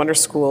addition to the Wonder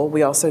School,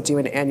 we also do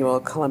an annual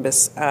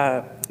Columbus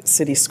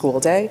City School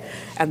Day,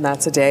 and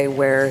that's a day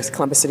where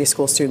Columbus City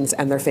School students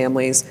and their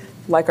families,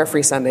 like our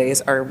free Sundays,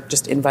 are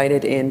just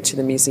invited into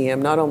the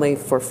museum, not only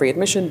for free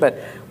admission, but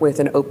with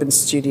an open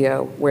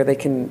studio where they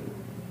can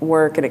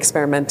work and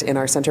experiment in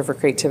our Center for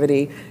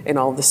Creativity in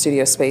all of the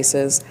studio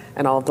spaces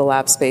and all of the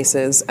lab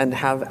spaces and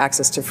have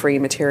access to free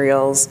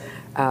materials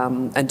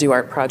and do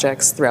art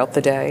projects throughout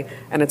the day.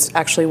 And it's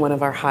actually one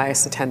of our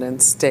highest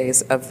attendance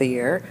days of the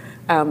year.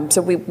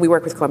 So we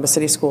work with Columbus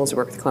City Schools, we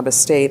work with Columbus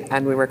State,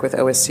 and we work with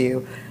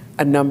OSU,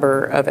 a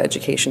number of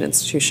education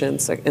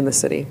institutions in the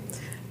city.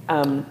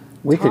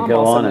 We could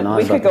go on and on.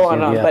 We could go on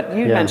and on, yeah, but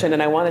you mentioned,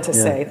 and I wanted to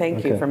say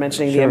thank you for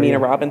mentioning the Amina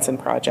Robinson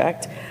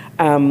Project.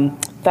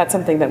 That's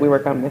something that we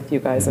work on with you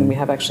guys, and we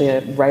have actually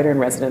a writer in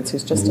residence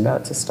who's just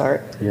about to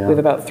start. Yeah. We have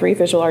about 3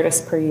 visual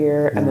artists per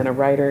year, and then a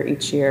writer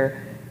each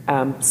year.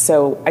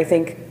 So I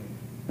think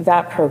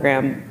that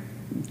program,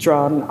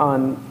 drawn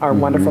on our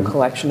wonderful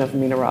collection of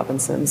Amina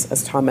Robinsons,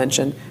 as Tom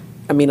mentioned,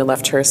 Amina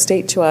left her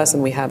estate to us,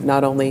 and we have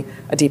not only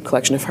a deep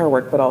collection of her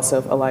work, but also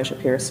of Elijah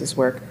Pierce's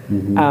work,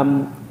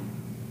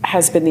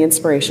 has been the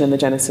inspiration and the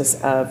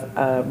genesis of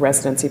a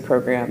residency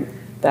program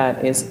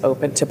that is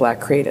open to Black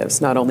creatives,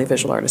 not only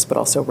visual artists, but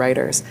also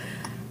writers.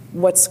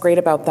 What's great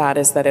about that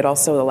is that it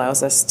also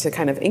allows us to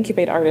kind of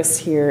incubate artists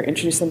here,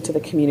 introduce them to the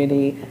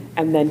community,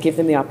 and then give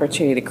them the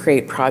opportunity to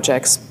create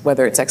projects,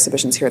 whether it's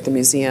exhibitions here at the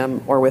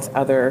museum or with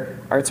other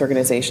arts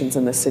organizations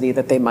in the city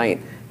that they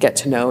might get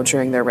to know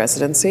during their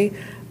residency.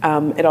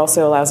 It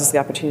also allows us the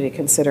opportunity to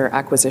consider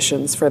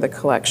acquisitions for the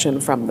collection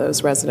from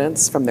those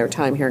residents from their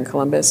time here in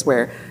Columbus,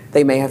 where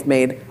they may have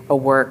made a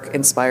work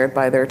inspired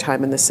by their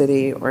time in the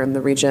city or in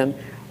the region,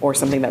 or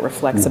something that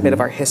reflects a bit of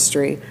our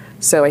history.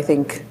 So I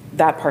think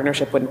that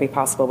partnership wouldn't be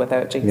possible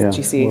without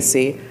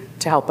GCAC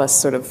to help us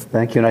sort of.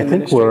 Thank you, and I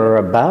think we're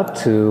about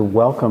to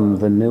welcome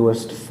the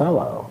newest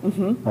fellow,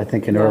 I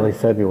think in early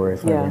February,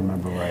 if I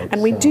remember right.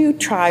 And we do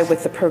try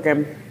with the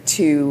program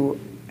to,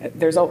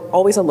 there's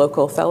always a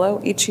local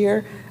fellow each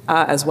year,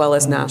 as well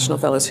as national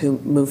fellows who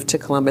move to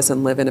Columbus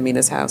and live in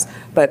Amina's house.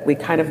 But we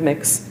kind of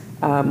mix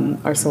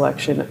our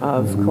selection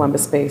of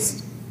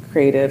Columbus-based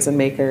creatives and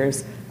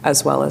makers,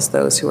 as well as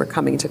those who are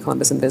coming to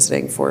Columbus and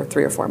visiting for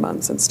 3 or 4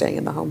 months and staying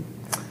in the home.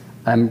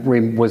 I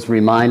was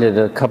reminded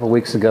a couple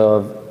weeks ago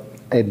of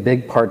a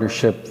big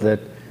partnership that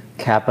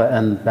Kappa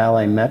and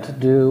Ballet Met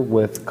do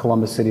with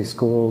Columbus City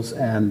Schools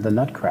and the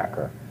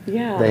Nutcracker.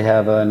 Yeah. They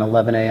have an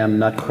 11 a.m.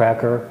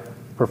 Nutcracker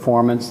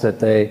performance that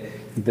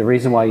the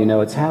reason why you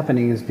know it's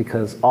happening is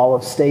because all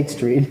of State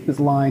Street is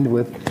lined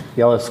with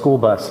yellow school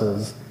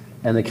buses,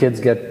 and the kids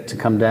get to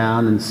come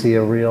down and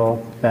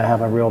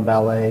have a real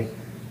ballet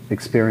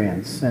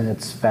experience, and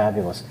it's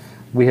fabulous.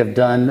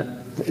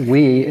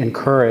 We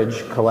encourage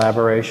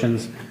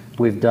collaborations.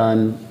 We've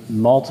done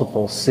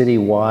multiple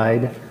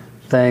citywide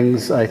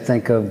things. I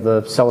think of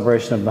the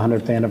celebration of the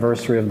 100th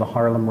anniversary of the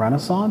Harlem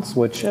Renaissance,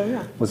 which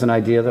was an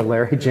idea that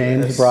Larry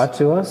James brought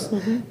to us.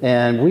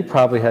 And we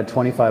probably had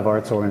 25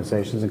 arts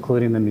organizations,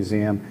 including the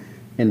museum,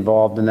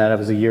 involved in that. It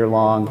was a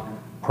year-long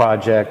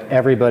project.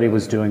 Everybody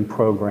was doing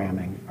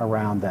programming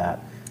around that.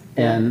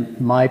 And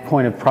my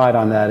point of pride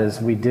on that is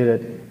we did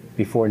it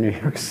before New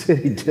York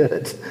City did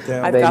it.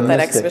 I've got that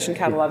exhibition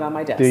catalog on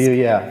my desk. Do you?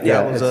 Yeah.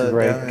 It's a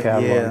great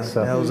catalog. Yeah,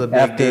 so that was a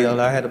big deal.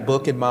 I had a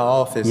book in my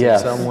office, and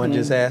someone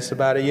just asked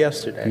about it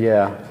yesterday.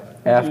 Yeah.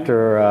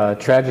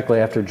 Tragically,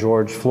 after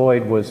George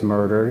Floyd was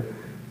murdered,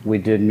 we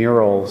did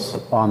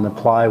murals on the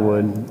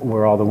plywood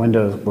where all the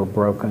windows were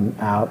broken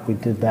out. We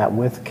did that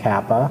with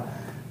Kappa.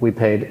 We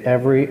paid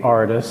every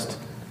artist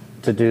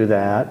to do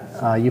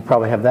that. You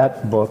probably have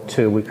that book,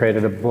 too. We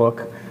created a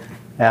book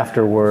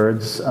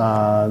afterwards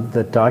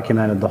that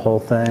documented the whole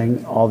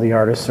thing. All the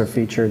artists are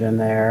featured in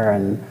there,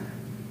 and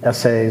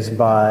essays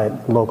by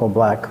local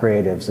Black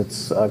creatives.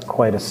 It's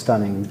quite a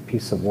stunning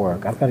piece of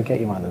work. I've got to get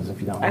you one of those if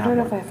you don't have I don't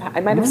know if I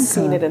might have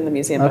seen it in the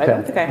museum, but I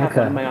don't think I have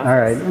one in my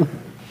office. All right.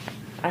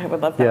 I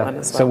would love that one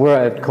as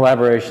well. So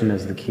collaboration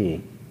is the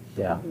key.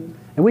 Yeah.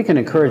 And we can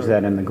encourage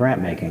that in the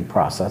grant making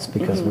process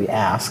because we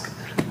ask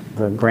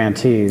the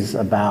grantees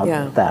about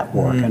Yeah. that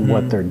work and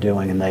what they're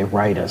doing, and they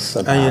write us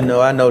about And it.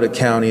 I know the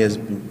county has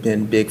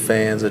been big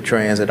fans of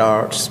transit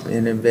arts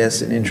and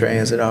investing in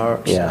transit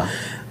arts. Yeah.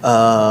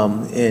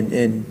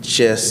 And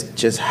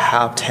just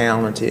how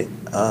talented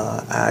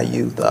our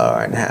youth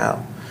are, and how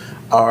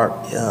art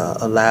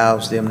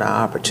allows them the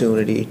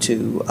opportunity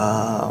to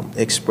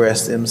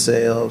express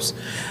themselves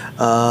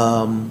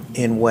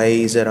in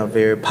ways that are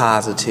very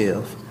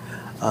positive.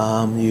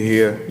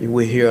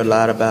 We hear a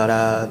lot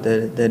about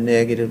the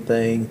negative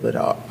things, but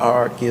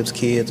art gives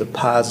kids a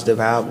positive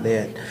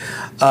outlet.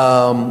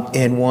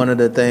 And one of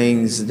the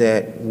things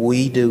that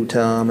we do,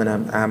 Tom,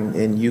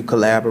 and you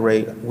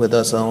collaborate with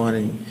us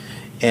on,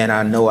 and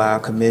I know our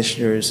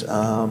commissioners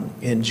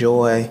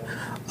enjoy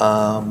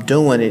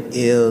doing it,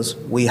 is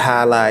we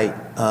highlight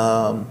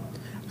our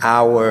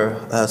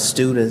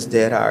students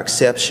that are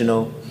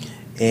exceptional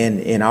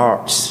in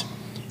arts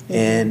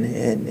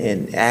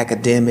and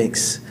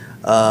academics.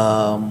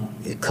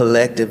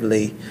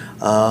 Collectively,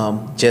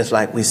 just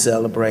like we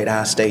celebrate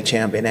our state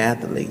champion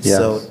athletes. Yes.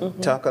 So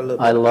talk a little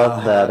bit I about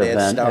love how that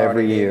event started.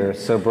 every year.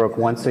 So, Brooke,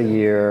 once a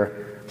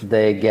year,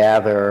 they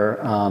gather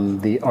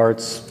the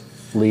arts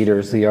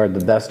leaders,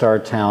 the best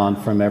art talent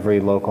from every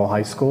local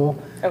high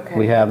school. Okay.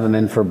 We have them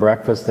in for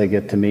breakfast. They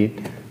get to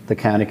meet the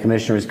county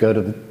commissioners, go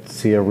to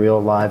see a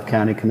real live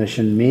county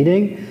commission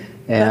meeting,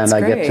 and That's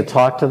I get to great.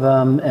 talk to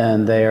them,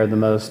 and they are the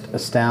most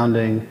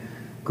astounding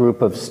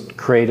group of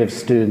creative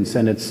students,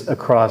 and it's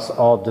across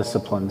all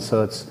disciplines.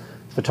 So it's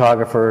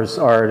photographers,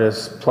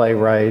 artists,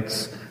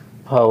 playwrights,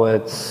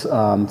 poets,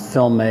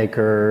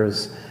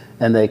 filmmakers,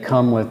 and they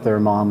come with their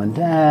mom and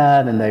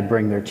dad, and they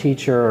bring their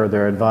teacher or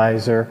their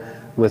advisor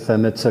with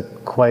them. It's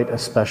quite a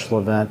special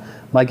event.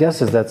 My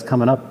guess is that's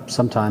coming up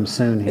sometime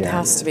soon here. It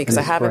has to be, in because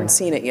the I haven't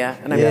spring. seen it yet,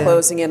 and I'm Yeah.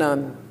 closing in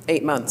on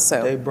 8 months,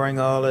 so. They bring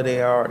all of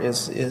their art.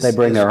 They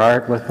bring their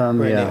art with them.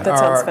 Bring Yeah. their That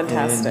sounds art,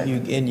 fantastic.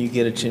 And you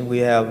get a chance. We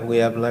have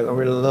like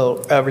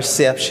a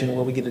reception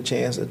where we get a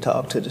chance to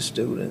talk to the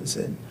students,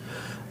 and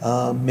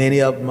many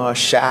of them are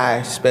shy,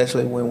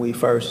 especially when we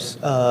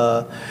first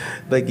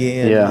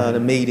begin Yeah.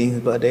 the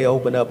meetings. But they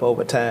open up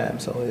over time,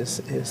 so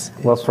it's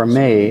Well, for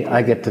me,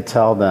 I get to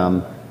tell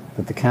them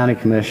that the county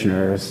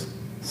commissioners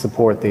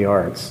support the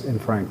arts in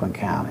Franklin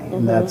County.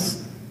 And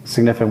that's a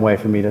significant way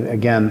for me to,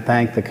 again,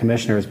 thank the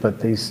commissioners, but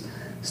these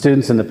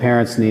students and the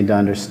parents need to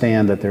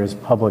understand that there's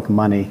public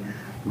money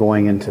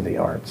going into the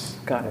arts.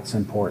 Got it. It's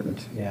important,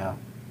 yeah.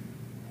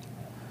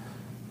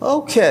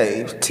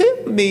 Okay, tell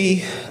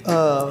me,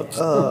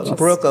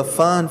 Brooke, a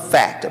fun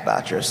fact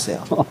about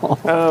yourself.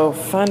 Oh,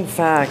 fun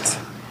fact.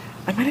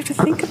 I might have to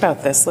think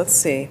about this. Let's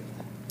see.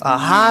 A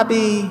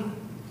hobby,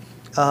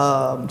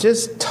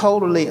 just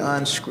totally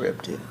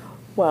unscripted.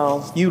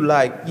 Well, You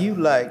like.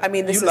 I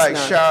mean, this you is like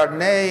not-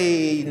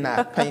 Chardonnay,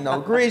 not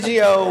Pinot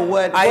Grigio.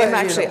 What? I am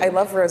what, actually, you know? I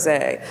love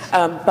rosé,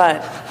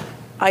 but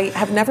I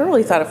have never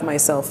really thought of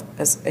myself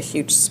as a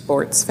huge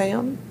sports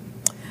fan,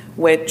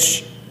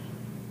 which,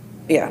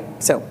 yeah,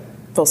 so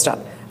full stop.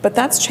 But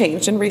that's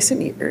changed in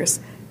recent years.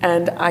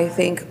 And I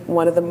think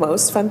one of the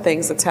most fun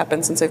things that's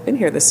happened since I've been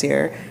here this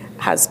year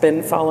has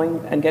been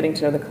following and getting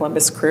to know the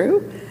Columbus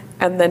Crew,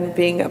 and then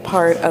being a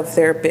part of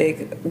their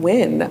big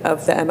win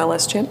of the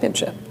MLS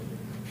championship.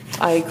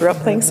 I grew up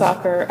playing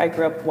soccer. I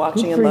grew up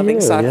watching Good and for loving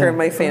you, soccer yeah. in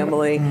my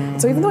family.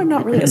 So even though I'm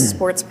not really a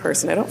sports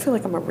person, I don't feel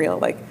like I'm a real,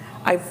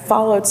 I've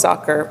followed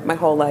soccer my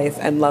whole life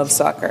and love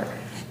soccer.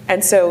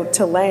 And so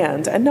to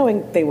land, and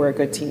knowing they were a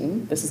good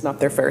team, this is not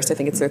their first, I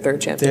think it's their third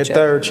championship.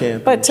 third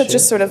championship. But to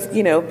just sort of,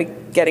 be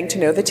getting to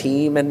know the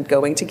team and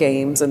going to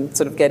games and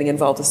sort of getting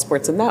involved with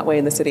sports in that way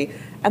in the city.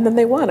 And then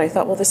they won. I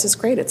thought, well, this is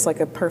great. It's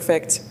like a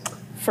perfect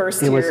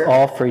first year. It was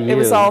all for you, It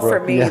was all for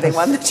Brooke, me. yes. They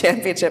won the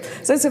championship.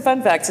 So it's a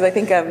fun fact. So I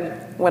think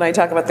when I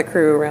talk about the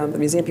Crew around the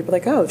museum, people are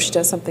like, oh, she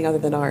does something other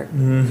than art.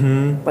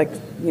 Mm-hmm. Like,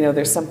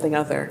 there's something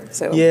other.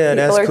 So Yeah,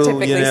 people that's are cool.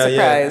 typically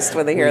surprised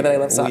when they hear that I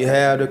love soccer. We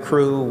have the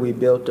Crew. We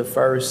built the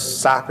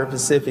first Soccer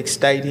Pacific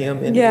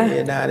Stadium in Yeah. the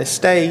United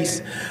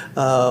States.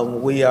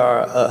 We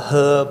are a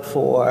hub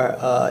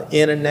for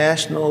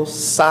international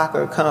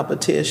soccer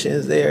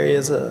competitions. There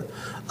is a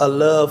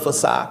love for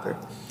soccer.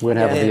 We're going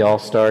to have And- the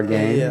All-Star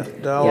game. Yeah,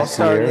 the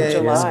All-Star year. game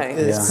July.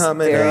 is Yeah.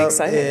 coming Very up,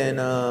 exciting.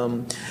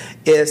 and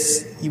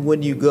it's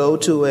when you go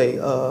to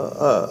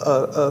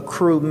a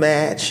Crew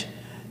match,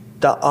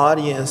 the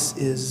audience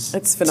is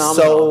It's phenomenal.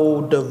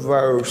 so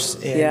diverse,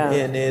 and, Yeah.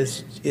 and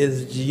is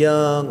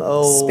young,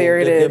 old,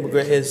 Spirited.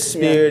 It's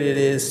spirited.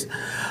 Is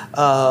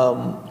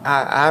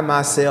I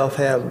myself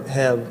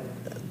have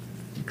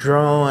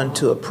drawn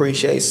to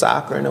appreciate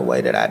soccer in a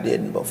way that I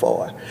didn't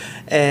before,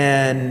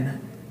 and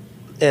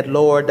at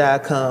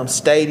Lord.com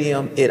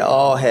Stadium, it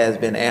all has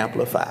been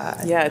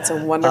amplified. Yeah, it's a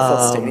wonderful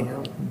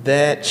stadium.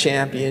 That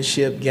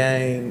championship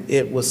game,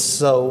 it was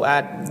so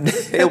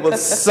it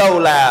was so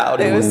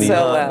loud. It was so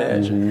beyond loud.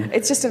 measure.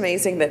 It's just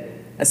amazing that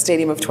a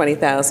stadium of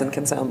 20,000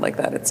 can sound like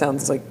that. It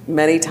sounds like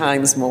many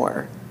times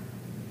more.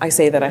 I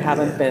say that I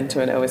haven't been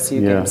to an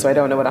OSU Yeah. game, so I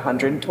don't know what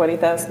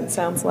 120,000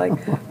 sounds like.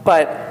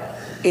 But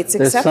it's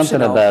There's exceptional.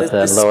 something about the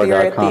that spirit,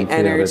 lower.com the field.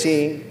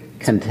 energy.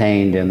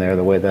 contained in there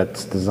the way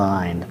that's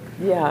designed.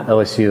 Yeah.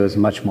 OSU is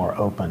much more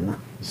open.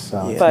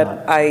 So it's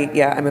But not-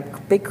 I'm a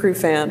big Crew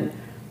fan.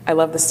 I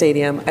love the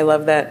stadium. I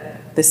love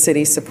that the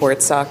city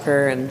supports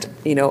soccer, and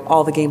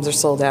all the games are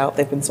sold out.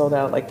 They've been sold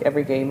out like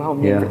every game,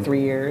 home game Yeah. for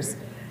 3 years.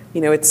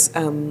 It's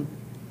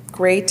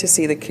great to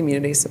see the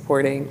community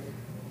supporting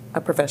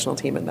a professional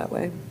team in that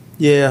way.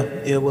 Yeah,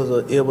 it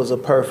was a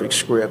perfect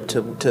script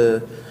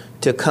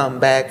to come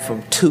back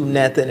from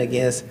 2-0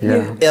 against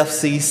Yeah.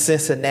 FC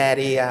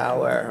Cincinnati,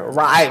 our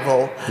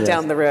rival. Yes.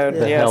 Down the road.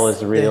 The yes. hell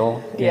is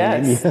real.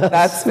 Yes,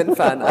 that's been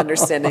fun,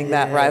 understanding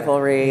that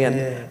rivalry, and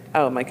yeah.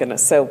 oh my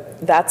goodness. So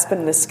that's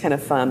been this kind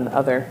of fun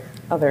other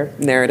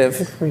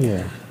narrative. For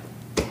you.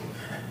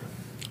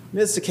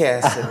 Mr.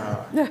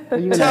 Castanar, Are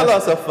you gonna tell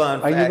ask- us a fun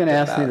Are fact you going to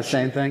ask me about the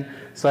same thing?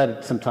 So I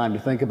had some time to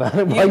think about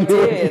it You while you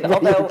did, were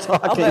although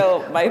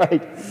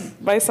talking.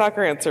 my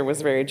soccer answer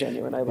was very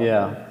genuine. I love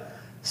Yeah. that.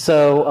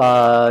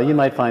 So you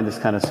might find this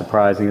kind of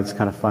surprising. It's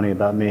kind of funny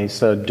about me.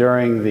 So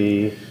during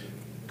the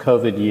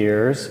COVID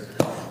years,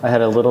 I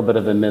had a little bit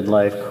of a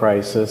midlife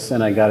crisis,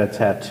 and I got a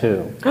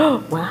tattoo.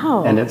 Oh,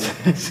 wow. And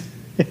it's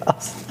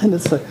yes, and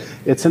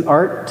it's an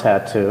art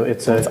tattoo.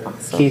 It's a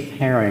awesome. Keith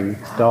Haring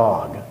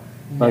dog.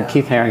 Well,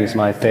 Keith Haring is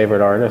my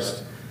favorite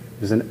artist.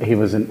 He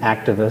was an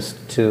activist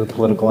too,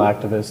 political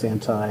activist,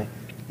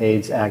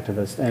 anti-AIDS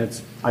activist, and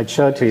I'd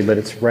show it to you, but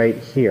it's right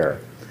here.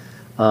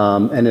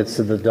 And it's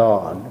the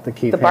dog, the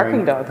Keith The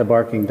barking Haring- dog. The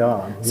barking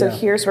dog. So yeah.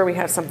 here's where we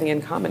have something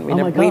in common. Oh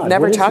my We've God,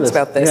 never what is talked this?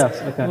 about this.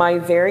 Yes, okay. My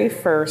very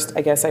first,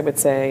 I guess I would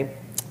say,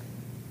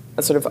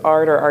 a sort of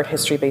art or art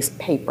history-based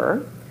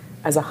paper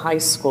as a high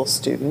school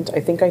student. I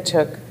think I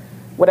took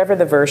whatever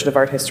the version of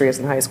art history is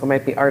in high school,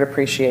 might be art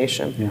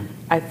appreciation. Yeah.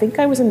 I think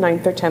I was in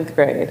 9th or 10th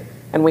grade,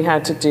 and we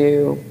had to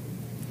do,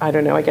 I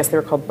don't know, I guess they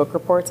were called book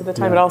reports at the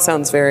time. Yeah. It all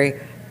sounds very,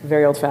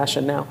 very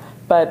old-fashioned now.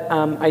 But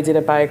I did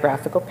a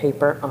biographical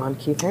paper on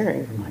Keith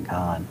Haring. Oh my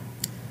God.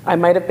 I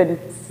might have been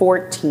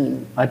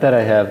 14. I bet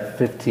I have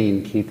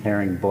 15 Keith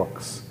Haring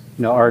books.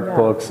 Art Yeah.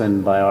 books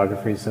and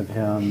biographies of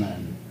him,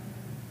 and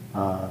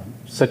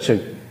such a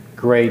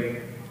great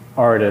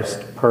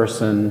artist,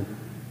 person,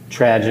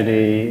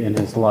 tragedy in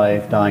his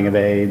life, dying of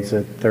AIDS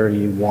at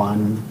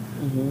 31.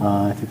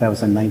 I think that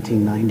was in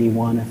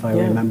 1991, if I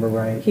Yeah. remember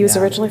right. He was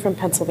Yeah. originally from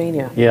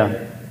Pennsylvania. Yeah,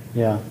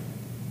 yeah.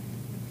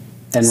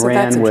 And So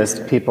that's ran with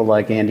interesting. people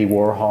like Andy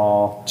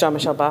Warhol.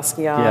 Jean-Michel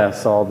Basquiat.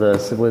 Yes, all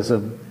this. It was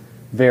a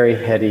very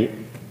heady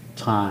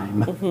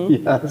time.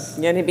 Yes.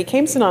 Yeah, and he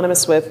became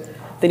synonymous with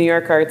the New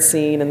York art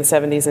scene in the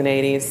 70s and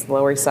 80s,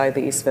 Lower East Side,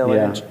 the East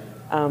Village.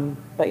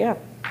 But yeah,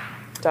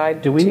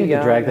 died Do we too need to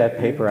young. drag that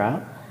paper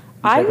out?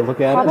 I Take a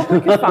look at probably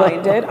it? could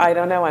find it. I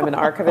don't know. I'm an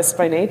archivist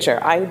by nature.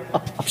 I'm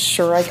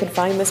sure I could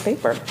find this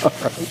paper.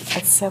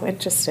 That's so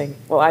interesting.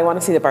 Well, I want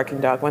to see the barking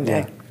dog one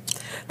day. Yeah.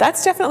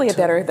 That's definitely a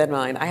better than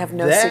mine. I have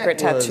no That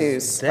secret was-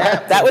 tattoos.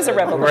 that That was a was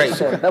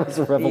revolution. That was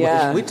a revelation.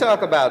 Yeah. We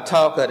talk about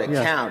talk of the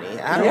Yeah. county.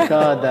 I Thank don't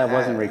God know. that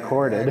wasn't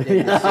recorded.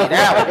 See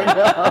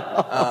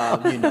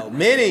that one.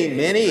 Many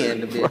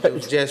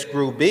individuals just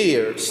grew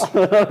beards,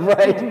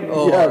 Right.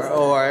 or Yes.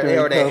 or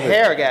During their COVID.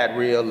 hair got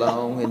real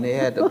long and they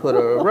had to put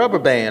a rubber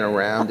band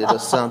around it or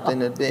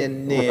something. And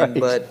then, Right.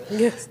 but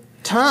Yes.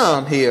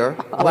 Tom here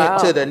Wow. went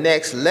to the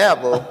next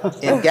level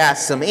and got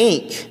some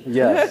ink.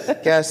 Yes.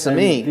 Got some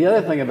And ink. the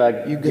other thing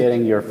about you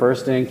getting your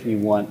first ink, you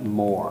want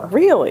more.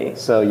 Really?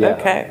 So yeah,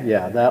 Okay.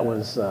 yeah, that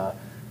was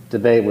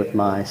debate with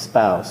my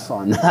spouse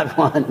on that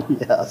one.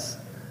 Yes.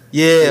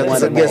 Yeah, You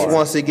because I wanted guess more.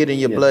 once it get in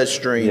your Yeah.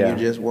 bloodstream, Yeah. you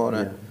just want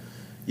to,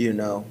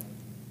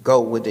 go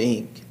with the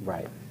ink.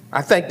 Right.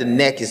 I think the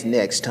neck is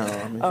next,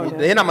 Tom. Oh, yeah.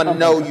 Then I'm gonna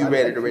know you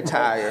ready to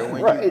retire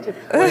when Right. you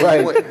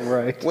Right. when,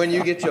 Right. when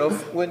you get some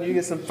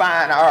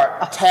fine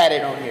art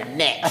tatted on your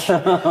neck,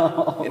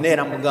 and then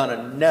I'm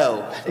gonna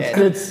know that.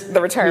 It's, The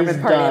retirement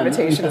he's party done.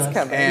 invitation is Yes.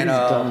 coming. And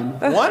done.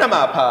 one of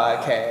my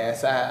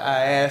podcasts,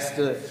 I asked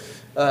the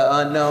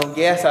unknown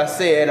guest. I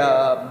said,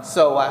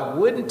 so I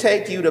wouldn't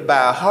take you to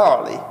buy a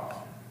Harley.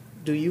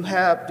 Did you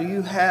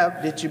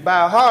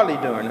buy a Harley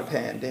during the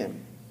pandemic?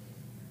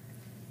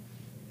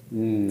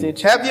 Did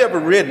you, Have you ever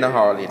ridden a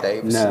Harley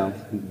Davidson? No.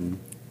 Mm-mm.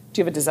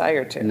 do you have a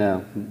desire to?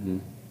 No. Mm-mm.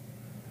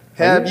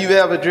 Have you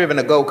ever driven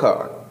a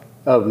go-kart?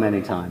 Oh,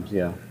 many times.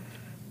 Yeah.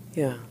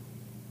 Yeah.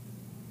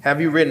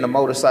 Have you ridden a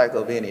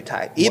motorcycle of any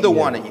type? Either Yeah.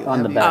 one of you.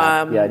 On the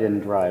Have back. Yeah, I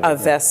didn't drive. A it.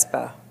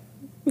 Vespa.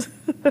 you?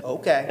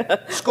 Okay.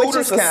 Which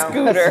Scooters is a count.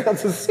 scooter.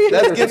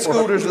 Let's give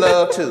scooters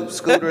love too.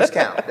 Scooters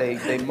count. They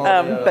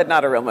But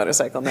not a real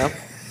motorcycle, no.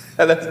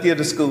 let's give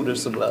the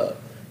scooters some love.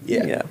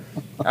 Yeah. Yeah.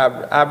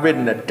 I've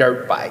ridden a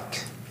dirt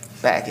bike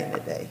back in the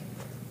day.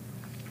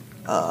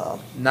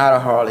 Not a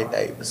Harley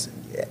Davidson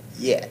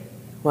yet.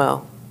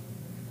 Well,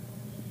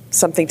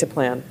 something to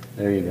plan.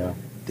 There you go.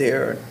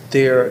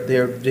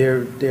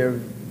 They're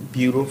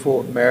beautiful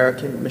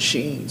American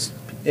machines,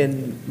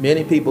 and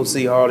many people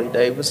see Harley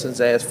Davidsons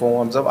as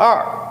forms of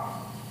art.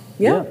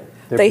 Yeah. Yeah,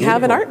 they're They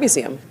have an beautiful. art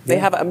museum. They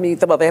Yeah. have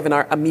they have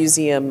a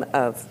museum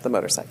of the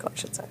motorcycle, I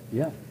should say.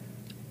 Yeah.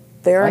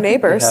 They're I our think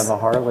neighbors. they have a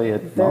Harley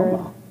at They're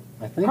MoMA.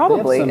 I think they have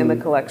probably in some- the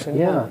collection,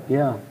 Yeah.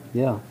 Yeah.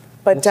 Yeah.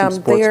 But Some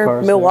sports they are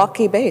cars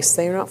Milwaukee-based.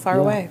 They are not far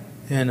away.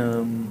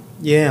 And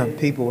yeah,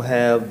 people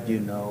have,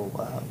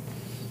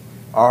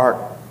 art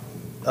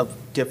of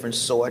different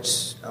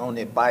sorts on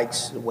their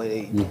bikes, the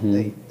way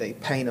they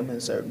paint them in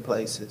certain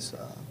places.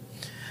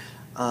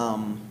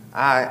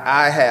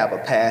 I have a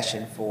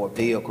passion for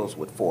vehicles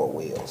with four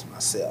wheels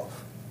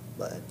myself,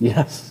 but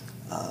Yes.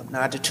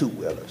 not the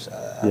two-wheelers.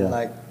 I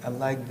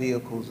like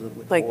vehicles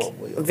with Like four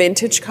wheels.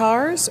 vintage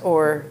cars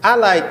or? I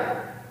like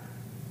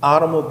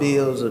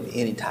automobiles of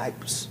any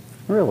types,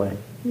 Really?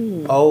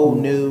 old,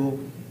 new,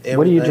 everything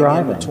What are you in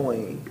driving?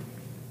 between.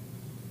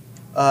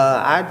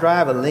 I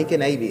drive a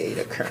Lincoln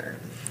Aviator currently.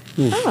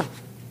 Ah,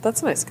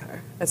 that's a nice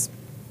car. That's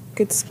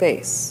good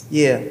space.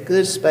 Yeah,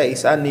 good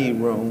space. I need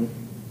room.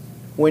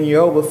 When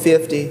you're over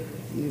 50,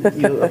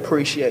 you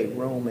appreciate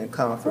room and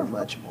comfort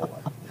much more.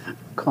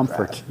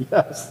 Comfort,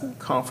 yes.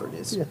 Comfort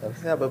is, Yes.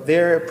 I have a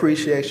very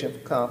appreciation for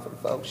comfort,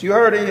 folks. You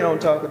heard it here on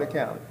Talk of the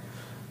County.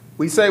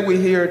 We say we're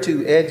here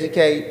to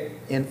educate,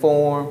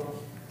 inform,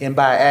 and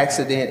by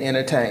accident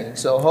entertain.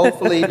 So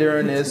hopefully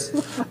during this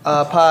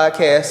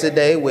podcast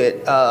today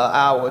with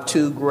our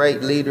two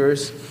great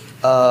leaders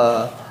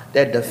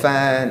that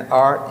define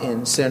art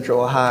in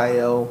Central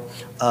Ohio,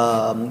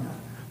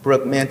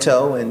 Brooke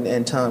Minto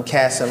and Tom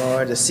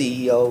Castellar, the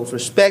CEOs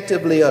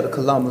respectively of the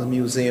Columbus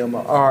Museum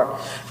of Art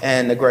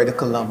and the Greater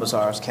Columbus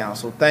Arts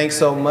Council. Thanks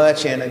so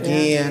much. And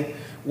again,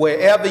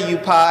 wherever you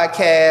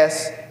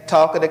podcast,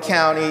 Talk of the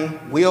County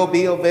will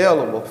be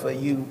available for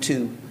you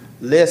to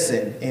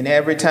listen. And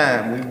every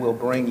time we will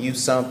bring you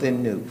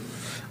something new.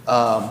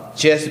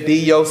 Just be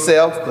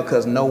yourself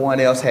because no one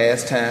else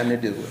has time to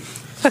do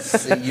it.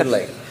 See you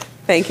later.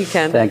 Thank you,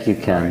 Ken. Thank you,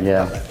 Ken,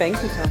 yeah.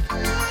 Thank you,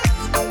 Ken.